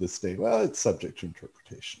tell you to this day, well, it's subject to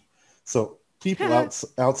interpretation. So people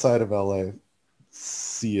outside of LA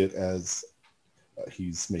see it as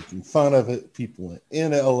he's making fun of it. People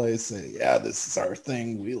in LA say, yeah, this is our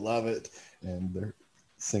thing. We love it. And they're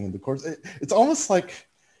singing the chorus. It's almost like,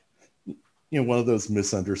 one of those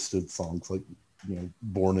misunderstood songs, like,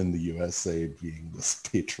 Born in the USA being this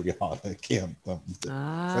patriotic anthem. It's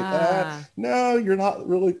like, no, you're not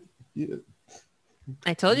really Yeah,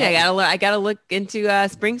 I told you I gotta look into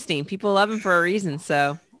Springsteen. People love him for a reason.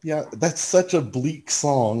 So yeah, that's such a bleak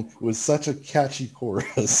song with such a catchy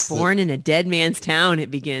chorus. born in a dead man's town, it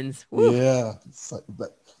begins. Woo. Yeah, it's like,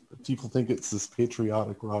 but people think it's this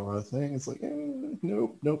patriotic rah-rah thing. It's like,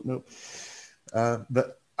 nope, nope, nope.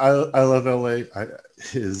 But I love LA.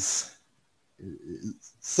 Is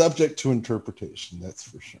subject to interpretation, that's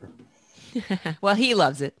for sure. Well, he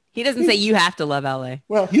loves it. He doesn't say you have to love LA.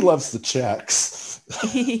 Well, he loves the checks.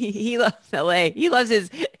 He loves LA. He loves his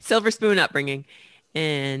Silver Spoon upbringing.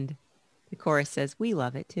 And the chorus says, we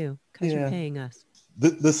love it too, because you're paying us.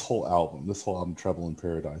 This whole album, Trouble in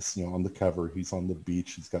Paradise, on the cover, he's on the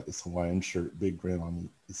beach. He's got this Hawaiian shirt, big grin on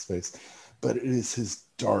his face. But it is his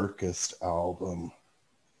darkest album.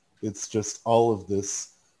 It's just all of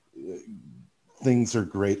this. Things are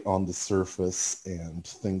great on the surface and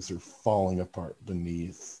things are falling apart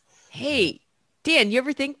beneath. Hey, Dan, you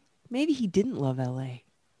ever think maybe he didn't love LA?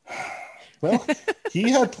 Well, he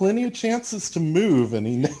had plenty of chances to move and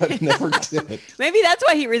he never did. Maybe that's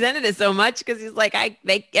why he resented it so much, because he's like,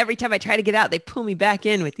 every time I try to get out, they pull me back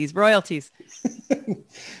in with these royalties.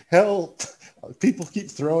 Help. People keep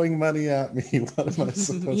throwing money at me. What am I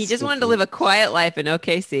supposed to He just wanted do? to live a quiet life in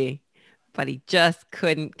OKC, but he just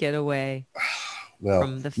couldn't get away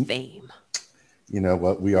from the fame. You know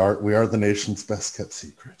what? We are the nation's best kept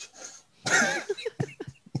secret.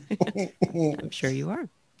 I'm sure you are.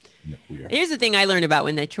 No, we are. Here's the thing I learned about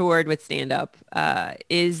when I toured with stand up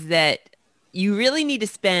is that you really need to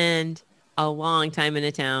spend a long time in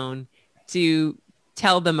a town to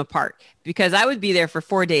tell them apart, because I would be there for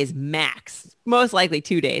 4 days max, most likely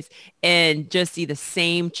 2 days, and just see the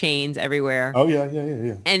same chains everywhere. Oh yeah.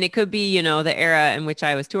 And it could be, the era in which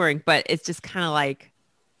I was touring, but it's just kind of like,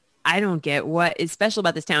 I don't get what is special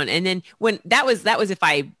about this town. And then when that was if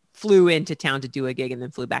I flew into town to do a gig and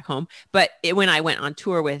then flew back home. But when I went on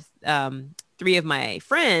tour with 3 of my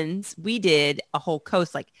friends, we did a whole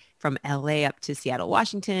coast, like from LA up to Seattle,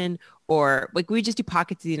 Washington, or like we just do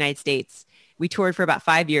pockets of the United States. We toured for about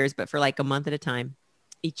 5 years, but for like a month at a time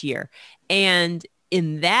each year. And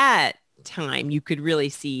in that time, you could really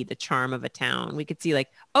see the charm of a town. We could see like,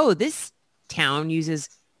 oh, this town uses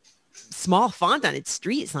small font on its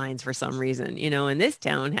street signs for some reason, and this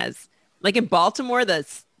town has, like in Baltimore,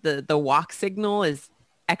 the walk signal is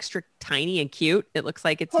extra tiny and cute. It looks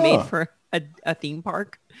like it's made for a theme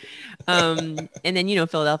park. And then,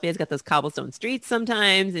 Philadelphia's got those cobblestone streets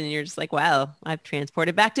sometimes, and you're just like, wow, I've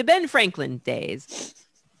transported back to Ben Franklin days.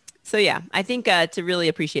 So yeah, I think to really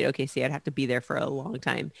appreciate OKC, I'd have to be there for a long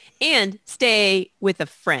time and stay with a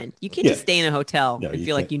friend. You can't just stay in a hotel and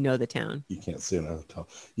feel like you know the town. You can't stay in a hotel.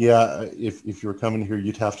 Yeah, if you were coming here,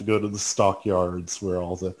 you'd have to go to the stockyards where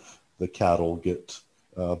all the cattle get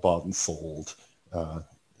bought and sold.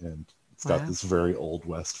 And it's got this very Old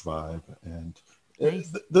West vibe. And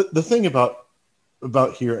nice. The thing about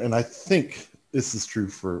here, and I think this is true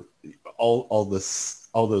for all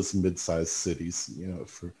those mid-sized cities,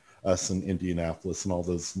 for us in Indianapolis and all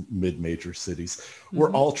those mid-major cities,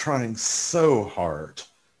 we're all trying so hard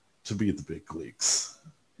to be the big leagues.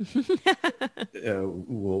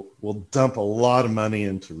 We'll dump a lot of money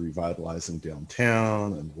into revitalizing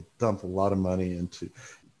downtown, and we'll dump a lot of money into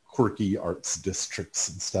quirky arts districts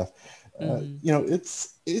and stuff.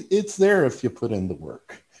 It's there if you put in the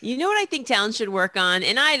work. You know what I think towns should work on?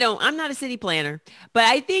 And I'm not a city planner, but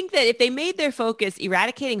I think that if they made their focus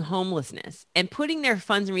eradicating homelessness and putting their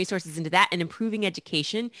funds and resources into that and improving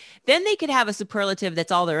education, then they could have a superlative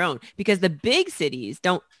that's all their own, because the big cities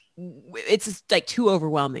it's just like too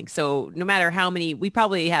overwhelming. So no matter how many, we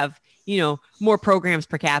probably have, more programs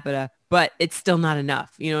per capita, but it's still not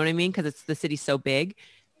enough. You know what I mean? Because the city's so big.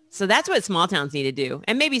 So that's what small towns need to do.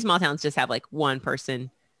 And maybe small towns just have like one person.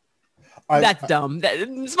 That's dumb.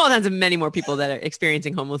 Small towns have many more people that are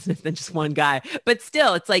experiencing homelessness than just one guy. But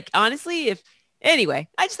still, it's like, honestly, I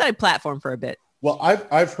just thought I'd platform for a bit. Well,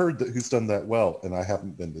 I've heard that who's done that well, and I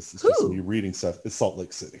haven't been. This is just me reading stuff. It's Salt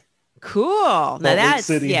Lake City. Cool. Now Salt Lake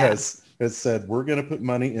City has said, we're going to put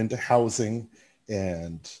money into housing,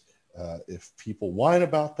 and if people whine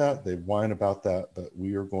about that, they whine about that, but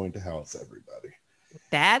we are going to house everybody.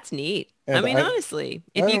 That's neat. And I mean, honestly,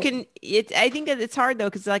 if you can, I think that it's hard though,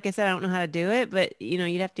 because like I said, I don't know how to do it, but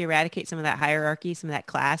you'd have to eradicate some of that hierarchy, some of that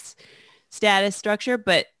class status structure.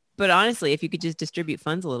 But honestly, if you could just distribute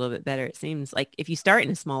funds a little bit better, it seems like if you start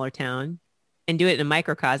in a smaller town and do it in a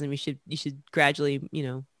microcosm, you should gradually,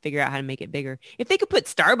 figure out how to make it bigger. If they could put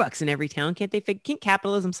Starbucks in every town, can't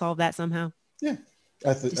capitalism solve that somehow? Yeah.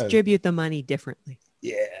 Distribute the money differently.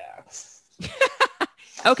 Yeah.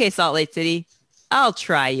 Okay, Salt Lake City. I'll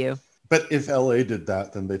try you. But if LA did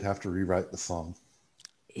that, then they'd have to rewrite the song.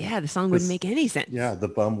 Yeah, the song wouldn't make any sense. Yeah, the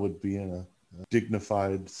bum would be in a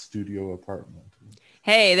dignified studio apartment.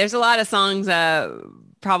 Hey, there's a lot of songs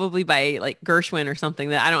probably by like Gershwin or something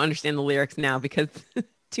that I don't understand the lyrics now because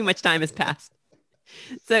too much time has passed.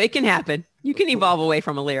 So it can happen. You can evolve away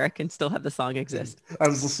from a lyric and still have the song exist. I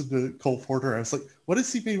was listening to Cole Porter. I was like, what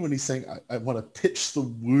does he mean when he's saying, I want to pitch the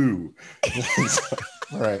woo?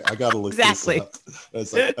 Like, all right, I got to look this up. I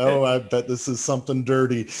was like, oh, I bet this is something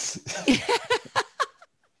dirty.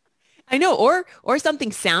 I know. Or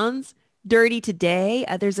something sounds dirty today.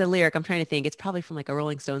 There's a lyric I'm trying to think. It's probably from like a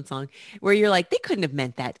Rolling Stone song where you're like, they couldn't have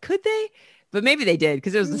meant that, could they? But maybe they did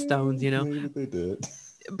because it was the Stones, you know. Maybe they did.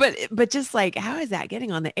 But just like, how is that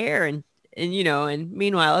getting on the air? And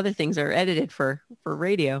meanwhile, other things are edited for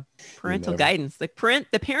radio. Parental guidance. The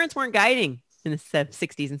parents weren't guiding in the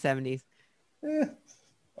 60s and 70s.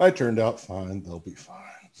 I turned out fine. They'll be fine.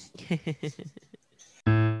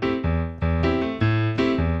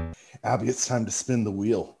 Abby, it's time to spin the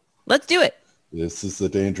wheel. Let's do it. This is the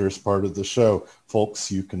dangerous part of the show.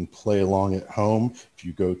 Folks, you can play along at home. If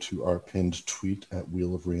you go to our pinned tweet at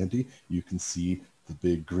Wheel of Randy, you can see the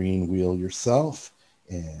big green wheel yourself.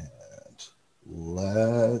 And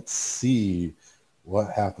let's see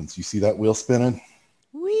what happens. You see that wheel spinning?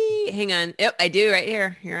 Wee, hang on. Yep, I do right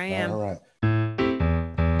here. Here I am. All right.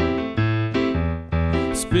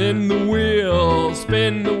 Spin the wheel,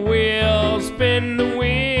 spin the wheel, spin the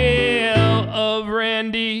wheel of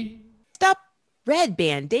Randy. Stop. Red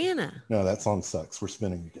bandana. No, that song sucks. We're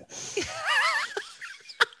spinning again.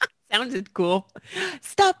 Sounded cool.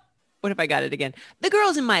 Stop. What if I got it again? The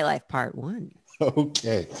Girls in My Life, Part 1.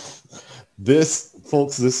 Okay. This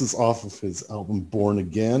is off of his album Born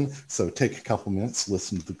Again. So take a couple minutes,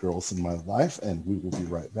 listen to The Girls in My Life, and we will be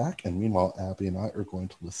right back. And meanwhile, Abby and I are going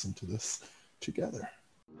to listen to this together.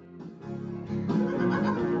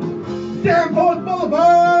 Darren Post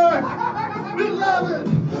Boulevard! We love it!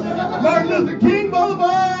 Martin Luther King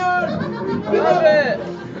Boulevard! We love it!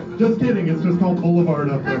 Just kidding, it's just called Boulevard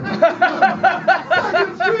up there.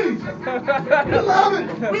 Second Street! We love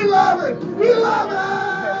it! We love it! We love it!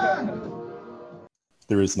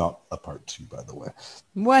 There is not a part 2, by the way.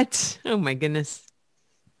 What? Oh my goodness.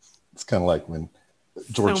 It's kind of like when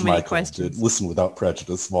George Michael did Listen Without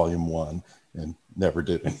Prejudice, Volume 1, and never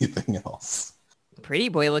did anything else. Pretty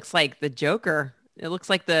Boy looks like the Joker. It looks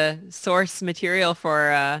like the source material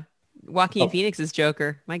for Joaquin Phoenix's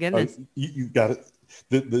Joker. My goodness. You got it.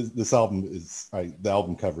 This album is, the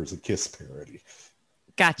album cover is a Kiss parody.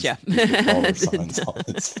 Gotcha. Dollar signs on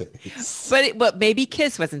its face. But maybe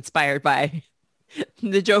Kiss was inspired by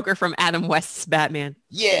the Joker from Adam West's Batman.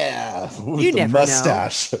 Yeah. With You the never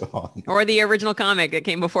mustache know. on. Or the original comic that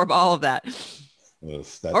came before all of that.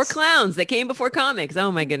 That's... Or clowns that came before comics.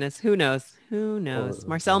 Oh my goodness. Who knows? Who knows?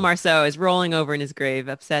 Marcel Marceau is rolling over in his grave,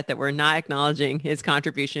 upset that we're not acknowledging his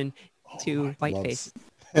contribution to Whiteface.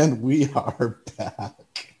 And we are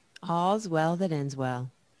back. All's well that ends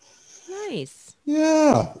well. Nice.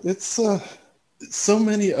 Yeah. It's so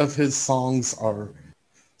many of his songs are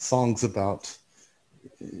songs about,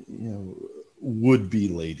 would-be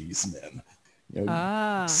ladies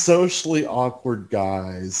men. Socially awkward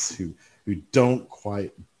guys who don't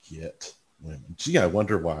quite get women. Gee, I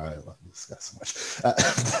wonder why I love this guy so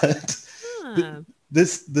much.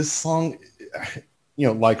 This song,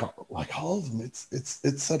 like all of them,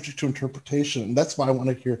 it's subject to interpretation, and that's why I want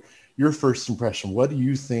to hear your first impression. What do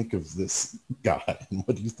you think of this guy, and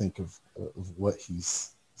what do you think of what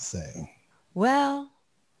he's saying? Well,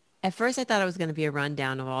 at first I thought it was going to be a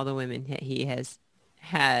rundown of all the women that he has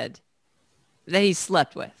had, that he's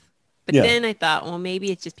slept with. But then I thought, well,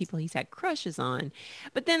 maybe it's just people he's had crushes on.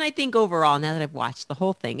 But then I think overall, now that I've watched the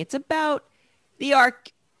whole thing, it's about the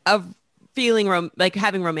arc of feeling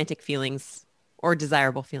having romantic feelings or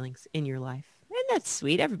desirable feelings in your life. And that's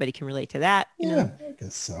sweet. Everybody can relate to that. You know? I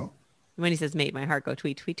guess so. When he says, "Made my heart go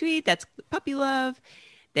tweet, tweet, tweet," that's puppy love.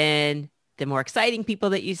 Then the more exciting people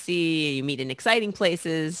that you see, you meet in exciting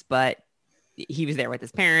places, but he was there with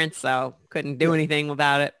his parents, so couldn't do anything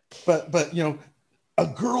about it. But a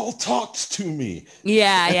girl talked to me.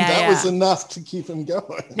 That was enough to keep him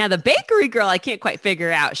going. Now the bakery girl, I can't quite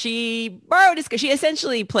figure out. She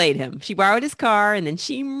essentially played him. She borrowed his car and then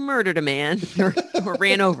she murdered a man or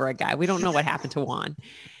ran over a guy. We don't know what happened to Juan.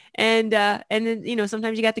 And then,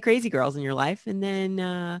 sometimes you got the crazy girls in your life. And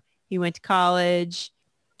then he went to college.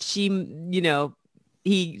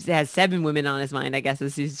 He has 7 women on his mind, I guess,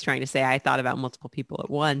 as he's trying to say. I thought about multiple people at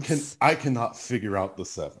once. I cannot figure out the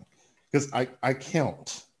 7. Because I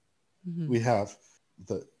count. Mm-hmm. We have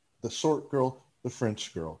the short girl, the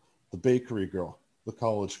French girl, the bakery girl, the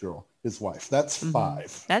college girl, his wife. That's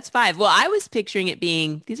 5. That's 5. Well, I was picturing it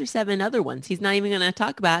being, these are 7 other ones. He's not even going to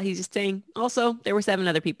talk about. He's just saying, also, there were 7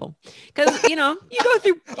 other people. Because, you go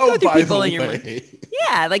through, By people the in your mind. way.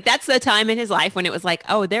 Yeah, like that's the time in his life when it was like,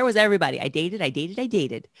 oh, there was everybody. I dated.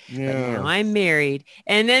 Yeah. But now I'm married.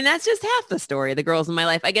 And then that's just half the story of the girls in my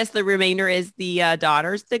life. I guess the remainder is the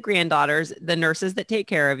daughters, the granddaughters, the nurses that take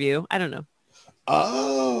care of you. I don't know.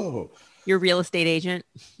 Oh. Your real estate agent.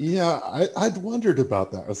 Yeah, I'd wondered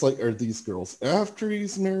about that. I was like, are these girls after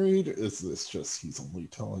he's married? Is this just he's only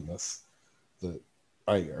telling us that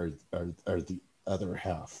are the other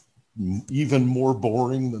half even more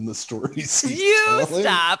boring than the stories he's telling?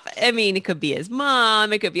 Stop. I mean, it could be his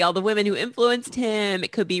mom. It could be all the women who influenced him.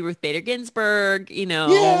 It could be Ruth Bader Ginsburg,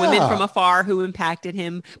 women from afar who impacted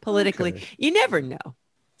him politically. Okay. You never know.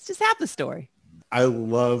 It's just half the story. I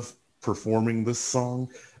love performing this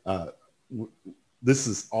song. This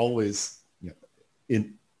is always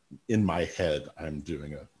in my head. I'm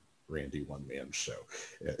doing a Randy one-man show.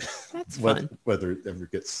 That's fun. Whether it ever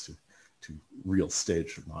gets to real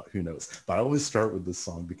stage or not, who knows? But I always start with this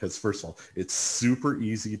song because, first of all, it's super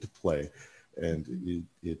easy to play, and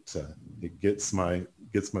it gets my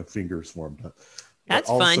fingers warmed up. That's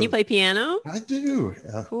fun. You play piano? I do.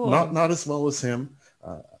 Cool. Not as well as him.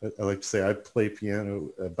 I like to say I play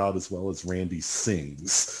piano about as well as Randy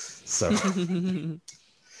sings. So, do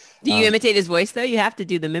you imitate his voice though? You have to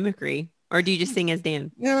do the mimicry, or do you just sing as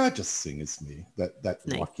Dan? Yeah, I just sing as me. That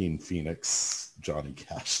Nice. Joaquin Phoenix, Johnny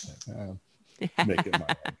Cash. Make it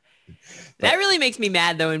my own. That really makes me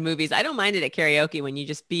mad though in movies. I don't mind it at karaoke when you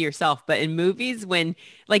just be yourself, but in movies when,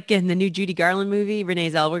 like in the new Judy Garland movie,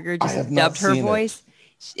 Renee Zellweger just dubbed her voice.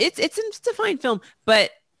 It's a fine film,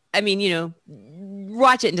 but I mean,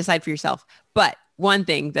 watch it and decide for yourself. But one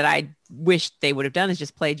thing that I wish they would have done is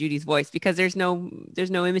just play Judy's voice, because there's no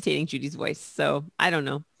imitating Judy's voice. So I don't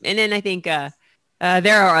know. And then I think there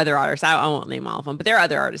are other artists. I won't name all of them, but there are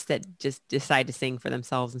other artists that just decide to sing for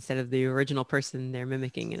themselves instead of the original person they're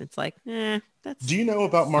mimicking. And it's like, that's. Do you know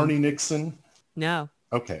about Marni Nixon? No.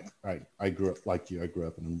 Okay, I grew up like you. I grew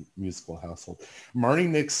up in a musical household. Marni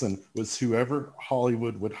Nixon was whoever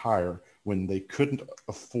Hollywood would hire when they couldn't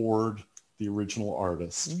afford the original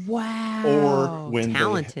artist. Wow. Or when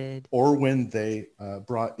talented. when they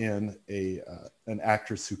brought in an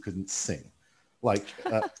actress who couldn't sing, like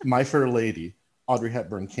My Fair Lady. Audrey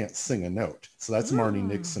Hepburn can't sing a note, so that's Marni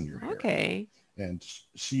Nixon you're hearing. Okay. And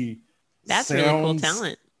that's really cool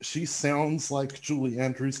talent. She sounds like Julie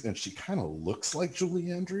Andrews, and she kind of looks like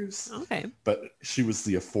Julie Andrews. Okay. But she was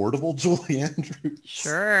the affordable Julie Andrews.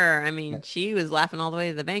 Sure. I mean, she was laughing all the way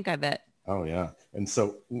to the bank, I bet. Oh, yeah. And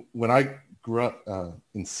so when I grew up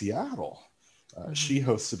in Seattle, she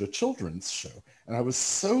hosted a children's show. And I was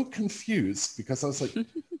so confused because I was like,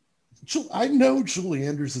 I know Julie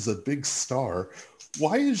Andrews is a big star.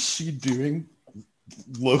 Why is she doing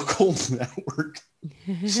local network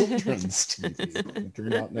children's TV? It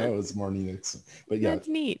turned out now it's Marni Nixon. But yeah, that's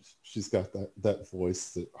neat. She's got that voice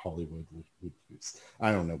that Hollywood would use.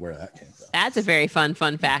 I don't know where that came from. That's a very fun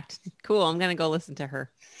fact. Cool. I'm going to go listen to her.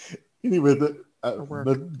 Anyway,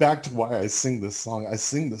 but back to why I sing this song. I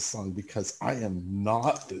sing this song because I am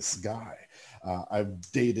not this guy. I've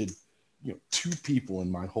dated 2 people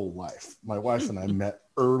in my whole life. My wife and I met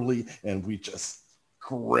early, and we just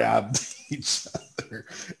grabbed each other.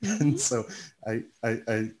 And so I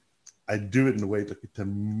do it in a way to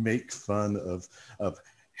make fun of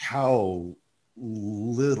how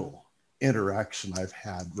little interaction I've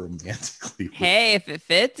had romantically. Hey, if it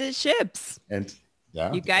fits, it ships. And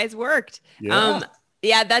yeah, you guys worked. Yeah.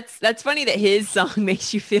 Yeah, that's funny that his song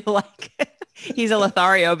makes you feel like he's a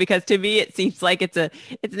Lothario, because to me it seems like it's an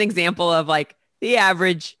example of like the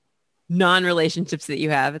average non-relationships that you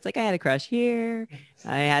have. It's like, I had a crush here,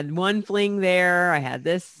 I had one fling there, I had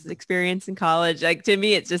this experience in college. Like, to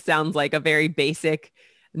me it just sounds like a very basic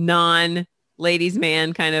non-ladies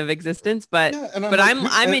man kind of existence. But yeah, but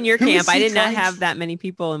I'm in your camp. I did not have that many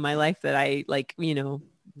people in my life that I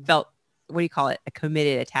felt, what do you call it, a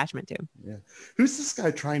committed attachment to. Yeah. Who's this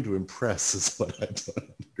guy trying to impress is what I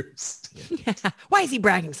don't understand. Why is he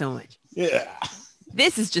bragging so much? Yeah.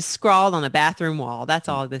 This is just scrawled on a bathroom wall. That's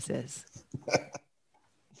all this is.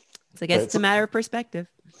 So I guess it's a matter of perspective.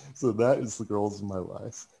 So that is the girls in my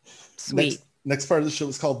life. Sweet. Next part of the show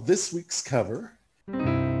is called This Week's Cover.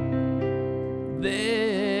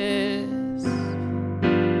 This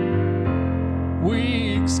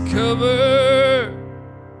week's cover.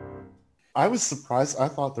 I was surprised. I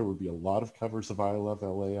thought there would be a lot of covers of I Love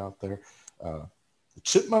LA out there. The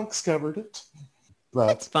Chipmunks covered it. But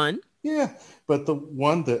that's fun. Yeah, but the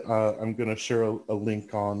one that I'm going to share a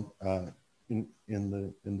link on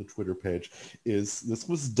in the Twitter page is this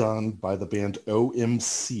was done by the band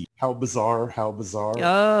OMC. How bizarre!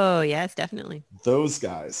 Oh yes, definitely. Those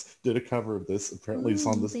guys did a cover of this. Apparently, it's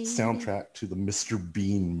on the soundtrack to the Mr.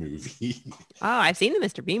 Bean movie. Oh, I've seen the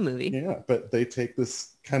Mr. Bean movie. Yeah, but they take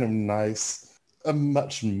this kind of nice, a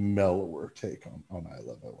much mellower take on I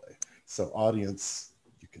Love LA. So audience,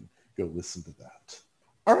 you can go listen to that.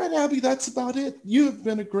 All right, Abby, that's about it. You have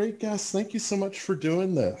been a great guest. Thank you so much for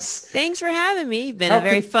doing this. Thanks for having me. You've been a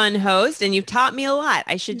very fun host, and you've taught me a lot.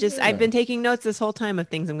 I've been taking notes this whole time of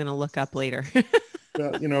things I'm going to look up later.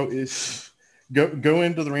 Well, go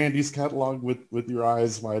into the Randy's catalog with your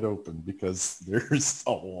eyes wide open, because there's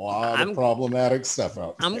a lot of problematic stuff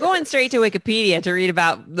out there. I'm going straight to Wikipedia to read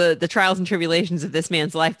about the trials and tribulations of this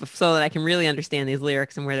man's life so that I can really understand these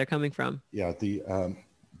lyrics and where they're coming from. Yeah,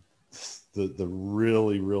 the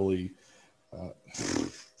really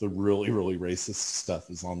racist stuff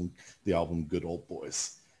is on the album Good Old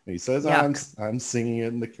Boys. And he says, I'm singing it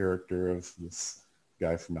in the character of this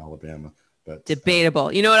guy from Alabama. But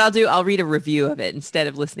debatable. You know what I'll do? I'll read a review of it instead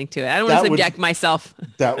of listening to it. I don't want to subject myself.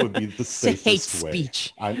 That would be the safest hate way.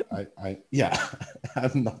 Speech. I'm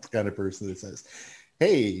not the kind of person that says,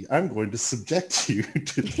 hey, I'm going to subject you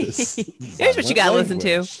to this. Here's what you got to listen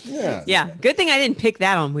to. Yeah. Good thing I didn't pick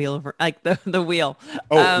that on wheel, like the wheel.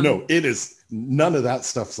 Oh, no, it is. None of that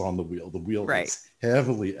stuff's on the wheel. The wheel is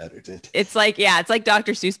heavily edited. It's like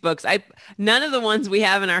Dr. Seuss books. None of the ones we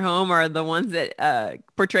have in our home are the ones that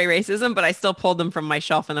portray racism, but I still pulled them from my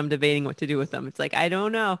shelf and I'm debating what to do with them. It's like, I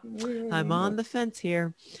don't know. I'm on the fence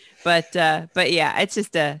here. But yeah, it's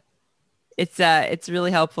just it's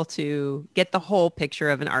really helpful to get the whole picture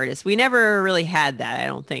of an artist. We never really had that, I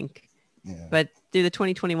don't think. Yeah. But through the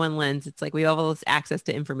 2021 lens, it's like we have all this access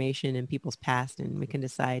to information and people's past, and we can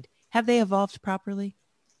decide, have they evolved properly?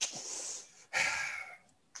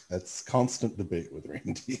 That's constant debate with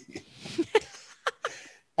Randy.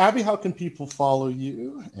 Abby, how can people follow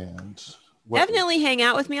you? And definitely hang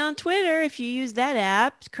out with me on Twitter if you use that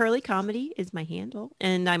app. Curly Comedy is my handle.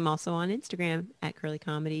 And I'm also on Instagram at Curly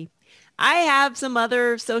Comedy. I have some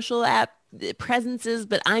other social app presences,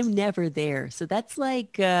 but I'm never there. So that's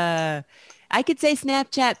like, I could say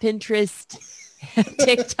Snapchat, Pinterest,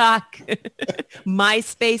 TikTok,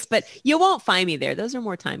 MySpace, but you won't find me there. Those are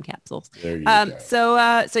more time capsules. There you go. So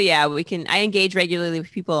yeah, I engage regularly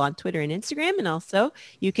with people on Twitter and Instagram, and also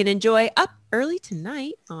you can enjoy Up Early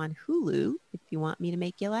Tonight on Hulu if you want me to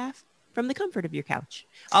make you laugh from the comfort of your couch.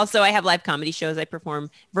 Also, I have live comedy shows. I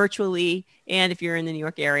perform virtually, and if you're in the New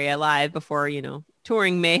York area, live before,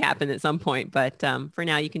 touring may happen at some point. But for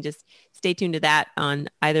now, you can just stay tuned to that on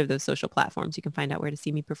either of those social platforms. You can find out where to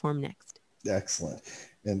see me perform next. Excellent.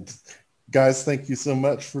 And guys, thank you so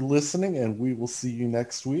much for listening, and we will see you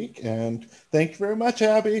next week. And thank you very much,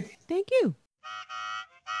 Abby. Thank you.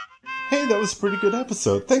 Hey, that was a pretty good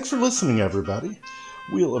episode. Thanks for listening, everybody.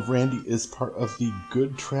 Wheel of Randy is part of the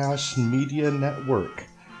Good Trash Media Network.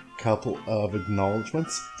 Couple of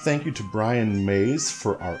acknowledgments. Thank you to Brian Mays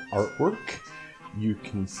for our artwork. You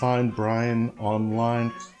can find Brian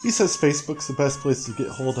online. He says Facebook's the best place to get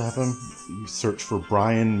hold of him. You search for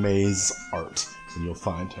Brian Mays Art and you'll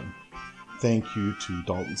find him. Thank you to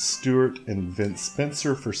Dalton Stewart and Vince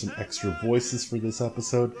Spencer for some extra voices for this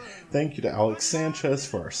episode. Thank you to Alex Sanchez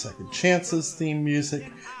for our Second Chances theme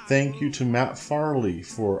music. Thank you to Matt Farley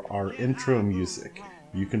for our intro music.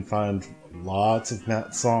 You can find lots of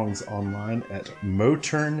Matt's songs online at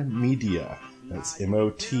Motern Media. That's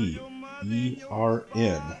MOTERN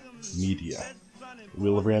Media.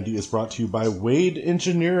 Wheel of Randy is brought to you by Wade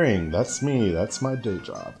Engineering. That's me. That's my day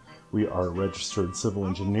job. We are registered civil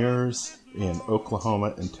engineers in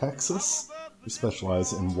Oklahoma and Texas. We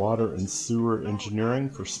specialize in water and sewer engineering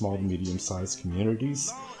for small to medium-sized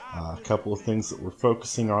communities. A couple of things that we're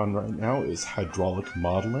focusing on right now is hydraulic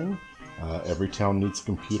modeling. Every town needs a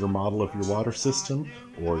computer model of your water system,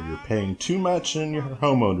 or you're paying too much in your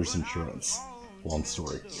homeowner's insurance. Long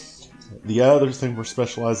story. The other thing we're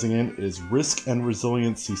specializing in is risk and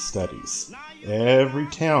resiliency studies. Every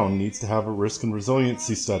town needs to have a risk and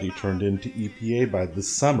resiliency study turned into EPA by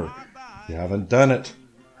this summer. If you haven't done it,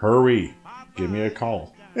 hurry. Give me a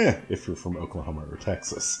call. If you're from Oklahoma or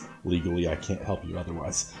Texas. Legally, I can't help you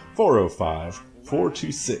otherwise.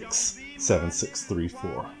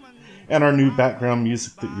 405-426-7634. And our new background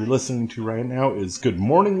music that you're listening to right now is Good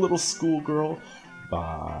Morning Little Schoolgirl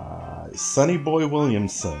by Sonny Boy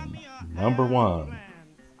Williamson, #1.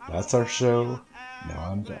 That's our show.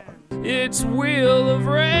 Now I'm done. It's Wheel of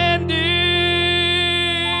Randy.